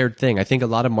be a shared thing. I think a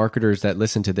lot of marketers that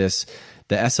listen to this,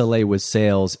 the SLA with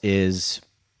sales is,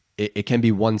 it can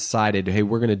be one-sided. Hey,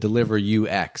 we're going to deliver you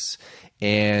X.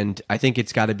 And I think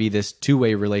it's got to be this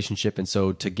two-way relationship. And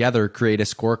so together create a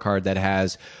scorecard that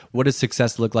has, what does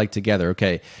success look like together?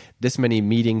 Okay, this many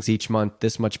meetings each month,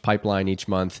 this much pipeline each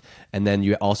month. And then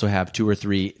you also have 2 or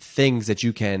 3 things that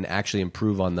you can actually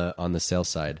improve on the sales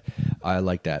side. I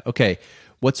like that. Okay,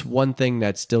 what's one thing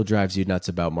that still drives you nuts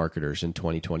about marketers in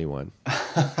 2021?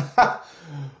 I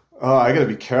got to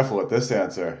be careful with this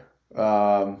answer.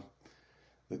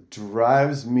 It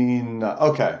drives me nuts.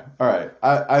 Okay, all right.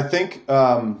 I think,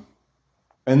 and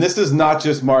this is not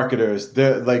just marketers.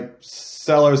 Like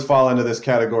sellers fall into this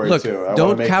category too.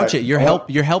 Don't couch it. You're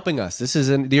helping us.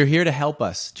 You're here to help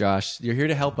us, Josh. You're here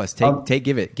to help us.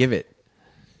 Give it.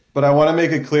 But I want to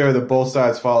make it clear that both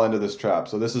sides fall into this trap.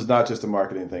 So this is not just a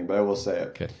marketing thing, but I will say it.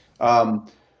 Okay.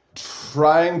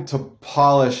 Trying to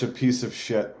polish a piece of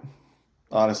shit.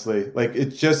 Honestly, like it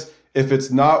just, if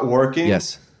it's not working.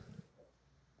 Yes.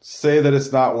 Say that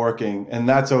it's not working, and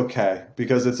that's okay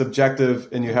because it's objective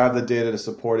and you have the data to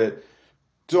support it.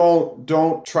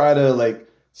 Don't try to like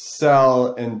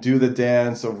sell and do the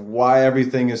dance of why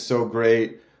everything is so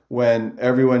great when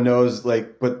everyone knows,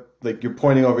 like, but like you're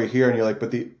pointing over here and you're like,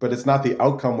 but it's not the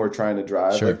outcome we're trying to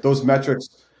drive. Sure. Like those metrics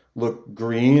look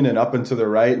green and up and to the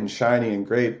right and shiny and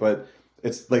great, but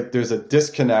it's like there's a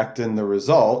disconnect in the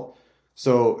result.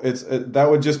 So that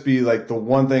would just be like the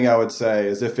one thing I would say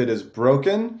is if it is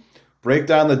broken, break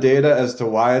down the data as to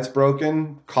why it's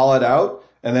broken, call it out,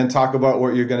 and then talk about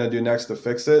what you're going to do next to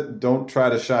fix it. Don't try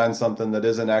to shine something that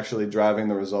isn't actually driving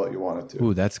the result you want it to.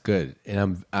 Ooh, that's good.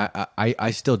 And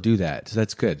I still do that. So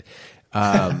that's good.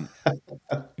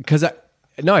 Because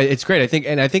no, it's great. I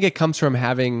think it comes from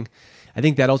having, I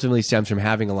think that ultimately stems from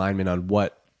having alignment on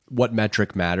what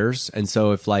metric matters. And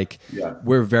so if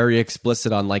we're very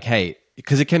explicit on like, hey,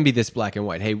 because it can be this black and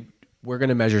white, hey, we're going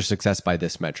to measure success by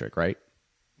this metric, right?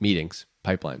 Meetings,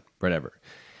 pipeline, whatever.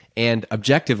 And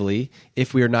objectively,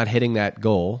 if we are not hitting that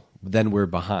goal, then we're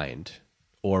behind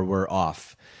or we're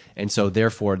off. And so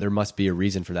therefore there must be a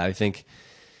reason for that. I think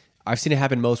I've seen it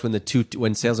happen most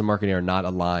when sales and marketing are not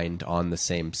aligned on the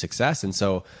same success. And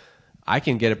so I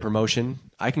can get a promotion.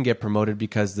 I can get promoted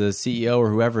because the CEO or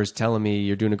whoever is telling me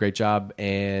you're doing a great job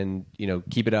and,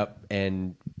 keep it up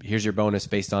and here's your bonus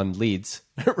based on leads,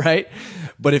 right?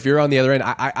 But if you're on the other end,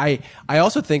 I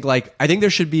also think I think there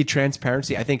should be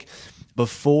transparency. I think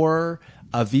before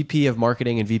a VP of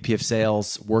marketing and VP of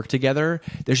sales work together,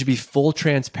 there should be full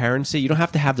transparency. You don't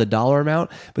have to have the dollar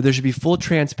amount, but there should be full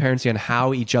transparency on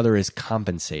how each other is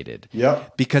compensated.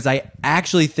 Yep. Because I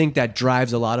actually think that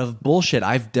drives a lot of bullshit.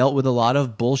 I've dealt with a lot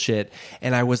of bullshit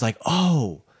and I was like,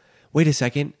 oh, wait a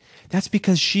second. That's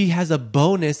because she has a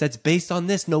bonus that's based on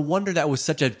this. No wonder that was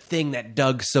such a thing that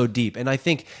dug so deep. And I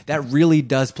think that really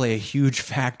does play a huge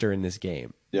factor in this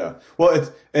game. Yeah. Well,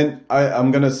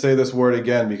 I'm going to say this word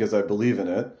again because I believe in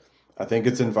it. I think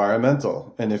it's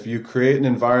environmental. And if you create an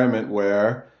environment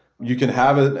where you can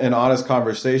have an honest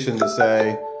conversation to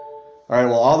say, all right,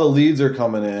 well, all the leads are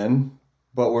coming in,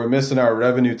 but we're missing our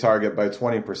revenue target by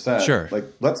 20%. Sure. Like,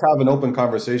 let's have an open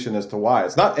conversation as to why.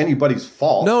 It's not anybody's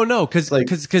fault. No,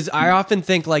 because I often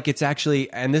think it's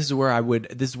actually, and this is where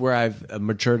I've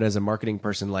matured as a marketing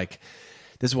person.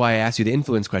 This is why I asked you the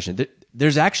influence question.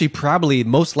 There's actually probably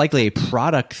most likely a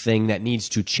product thing that needs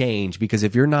to change, because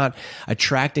if you're not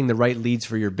attracting the right leads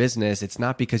for your business, it's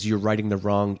not because you're writing the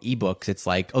wrong ebooks. It's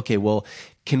like, okay, well,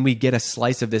 can we get a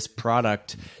slice of this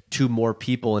product to more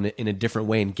people in a different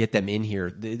way and get them in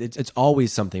here? It's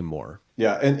always something more.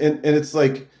 Yeah, and it's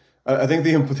like, I think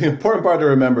the important part to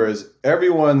remember is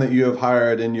everyone that you have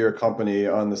hired in your company,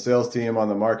 on the sales team, on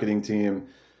the marketing team,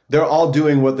 they're all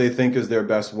doing what they think is their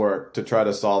best work to try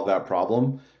to solve that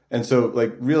problem. And so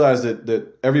realize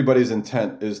that everybody's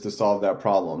intent is to solve that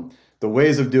problem. The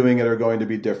ways of doing it are going to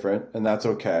be different, and that's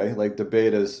okay.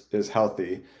 Debate is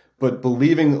healthy. But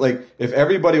believing, if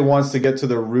everybody wants to get to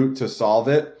the root to solve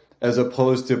it, as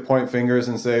opposed to point fingers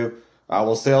and say,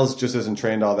 well, sales just isn't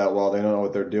trained all that well, they don't know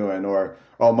what they're doing. Or,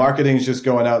 marketing is just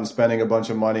going out and spending a bunch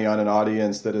of money on an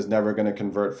audience that is never going to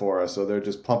convert for us, so they're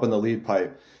just pumping the lead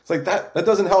pipe. It's like that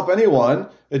doesn't help anyone.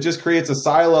 It just creates a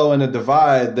silo and a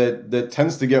divide that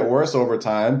tends to get worse over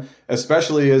time,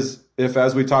 especially as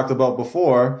we talked about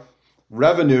before,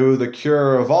 revenue, the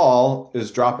cure of all, is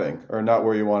dropping or not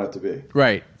where you want it to be.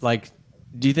 Right.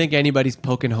 Do you think anybody's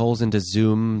poking holes into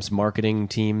Zoom's marketing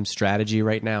team strategy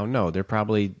right now? No, they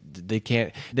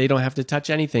don't have to touch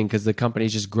anything because the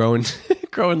company's just growing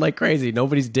like crazy.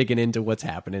 Nobody's digging into what's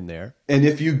happening there. And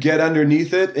if you get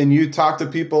underneath it and you talk to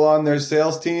people on their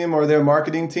sales team or their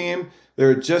marketing team, there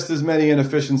are just as many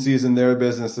inefficiencies in their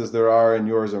business as there are in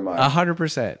yours or mine.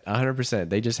 100%.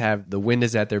 They just have, the wind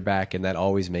is at their back, and that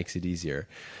always makes it easier.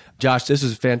 Josh, this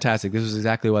was fantastic. This was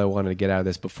exactly what I wanted to get out of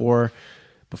this. Before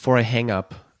I hang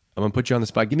up, I'm going to put you on the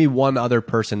spot. Give me one other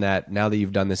person that, now that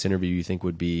you've done this interview, you think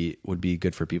would be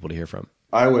good for people to hear from.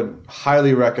 I would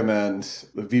highly recommend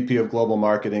the VP of Global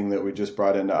Marketing that we just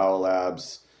brought into Owl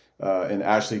Labs, in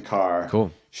Ashley Carr.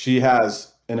 Cool. She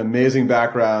has an amazing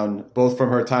background, both from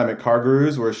her time at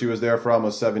CarGurus, where she was there for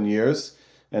almost 7 years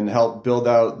and helped build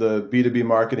out the B2B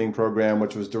marketing program,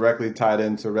 which was directly tied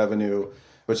into revenue.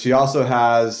 But she also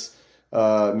has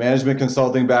management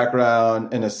consulting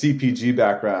background and a CPG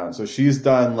background. So she's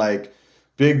done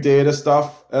big data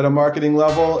stuff at a marketing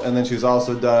level, and then she's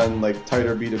also done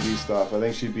tighter B2B stuff. I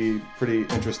think she'd be pretty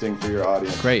interesting for your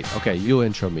audience. Great. Okay, you'll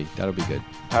intro me. That'll be good.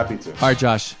 Happy to. All right,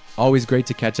 Josh. Always great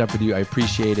to catch up with you. I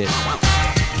appreciate it.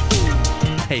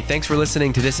 Hey, thanks for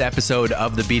listening to this episode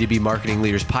of the B2B Marketing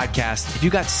Leaders Podcast. If you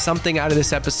got something out of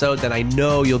this episode, then I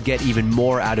know you'll get even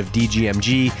more out of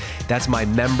DGMG. That's my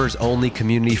members-only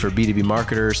community for B2B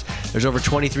marketers. There's over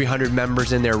 2,300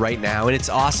 members in there right now, and it's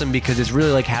awesome because it's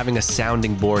really like having a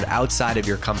sounding board outside of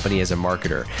your company as a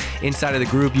marketer. Inside of the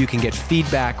group, you can get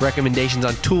feedback, recommendations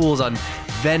on tools, on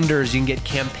vendors, you can get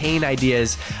campaign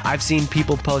ideas. I've seen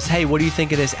people post, hey, what do you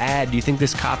think of this ad? Do you think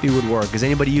this copy would work? Is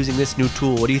anybody using this new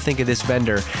tool? What do you think of this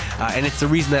vendor? And it's the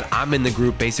reason that I'm in the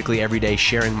group basically every day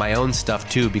sharing my own stuff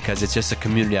too, because it's just a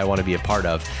community I want to be a part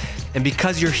of. And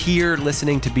because you're here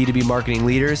listening to B2B Marketing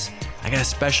Leaders, I got a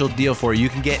special deal for you. You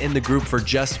can get in the group for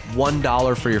just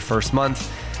 $1 for your first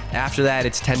month. After that,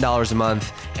 it's $10 a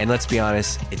month. And let's be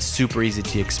honest, it's super easy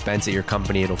to expense at your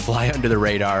company. It'll fly under the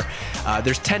radar.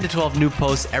 There's 10 to 12 new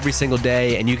posts every single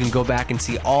day, and you can go back and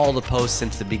see all the posts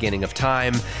since the beginning of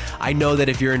time. I know that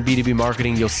if you're in B2B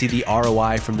marketing, you'll see the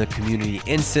ROI from the community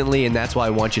instantly, and that's why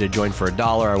I want you to join for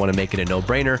 $1. I want to make it a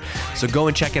no-brainer. So go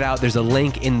and check it out. There's a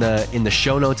link in the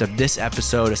show notes of this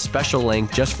episode, a special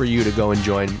link just for you to go and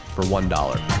join for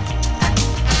 $1.